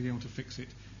without being able to fix it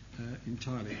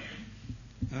entirely.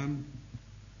 And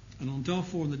on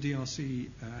Darfur and the DRC,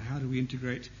 how do we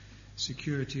integrate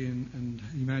security and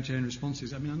humanitarian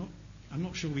responses? I'm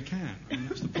not sure we can.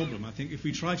 That's the problem. I think if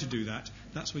we try to do that,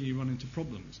 that's when you run into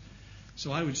problems.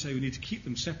 So I would say we need to keep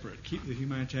them separate, keep the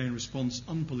humanitarian response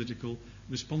unpolitical,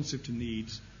 responsive to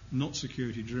needs, not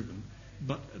security-driven.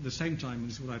 But at the same time, and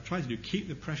this is what I've tried to do, keep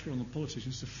the pressure on the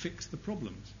politicians to fix the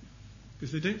problems.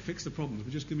 Because if they don't fix the problems,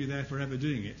 we're just going to be there forever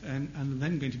doing it, and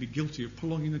then going to be guilty of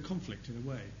prolonging the conflict in a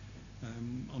way,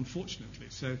 unfortunately.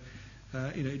 So,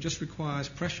 it just requires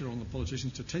pressure on the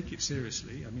politicians to take it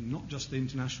seriously. Not just the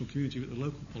international community, but the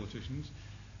local politicians.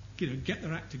 Get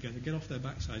their act together, get off their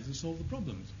backsides and solve the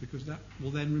problems, because that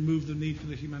will then remove the need for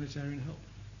the humanitarian help.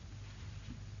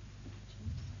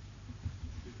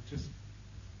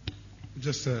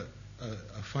 Just a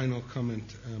final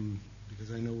comment,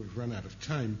 because I know we've run out of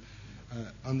time,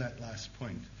 on that last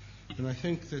point. And I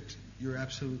think that you're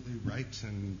absolutely right,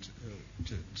 and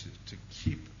to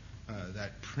keep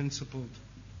that principled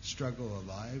struggle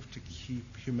alive, to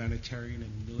keep humanitarian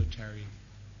and military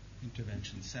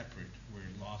intervention separate.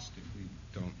 We're lost if we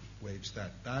don't wage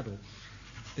that battle.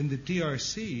 In the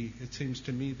DRC, it seems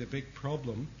to me the big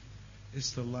problem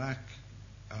is the lack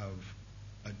of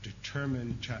a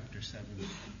determined Chapter 7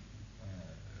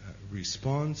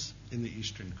 response in the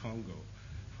Eastern Congo.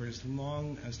 For as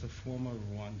long as the former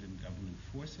Rwandan governing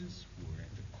forces, who are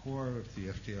at the core of the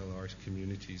FDLR's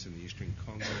communities in the Eastern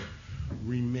Congo,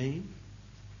 remain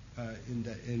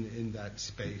in that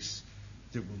space,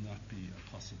 there will not be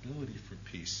a possibility for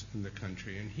peace in the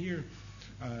country. And here,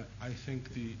 I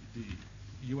think the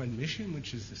UN mission,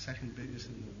 which is the second biggest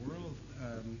in the world,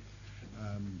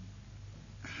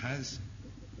 has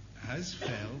has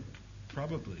failed,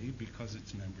 probably because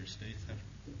its member states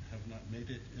have not made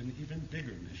it an even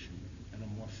bigger mission and a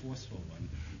more forceful one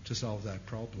to solve that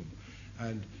problem.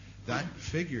 And that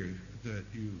figure that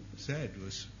you said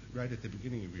was right at the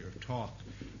beginning of your talk,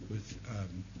 with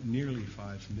nearly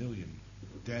 5 million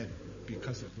dead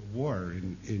because of the war,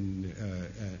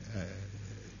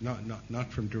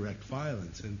 not from direct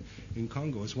violence. And in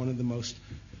Congo, is one of the most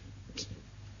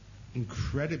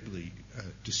incredibly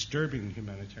disturbing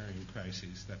humanitarian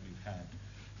crises that we've had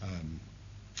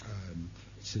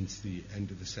since the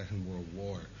end of the Second World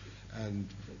War.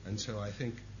 And so I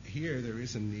think here there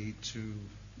is a need to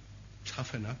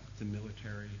toughen up the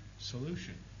military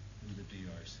solution in the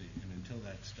DRC. And until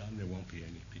that's done, there won't be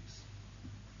any peace.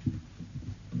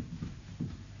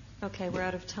 Okay, we're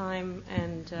out of time,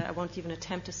 and I won't even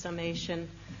attempt a summation.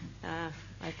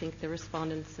 I think the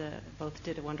respondents both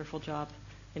did a wonderful job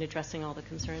in addressing all the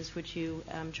concerns. Would you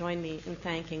join me in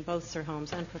thanking both Sir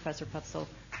Holmes and Professor Putzel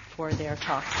for their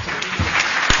talks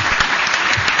today?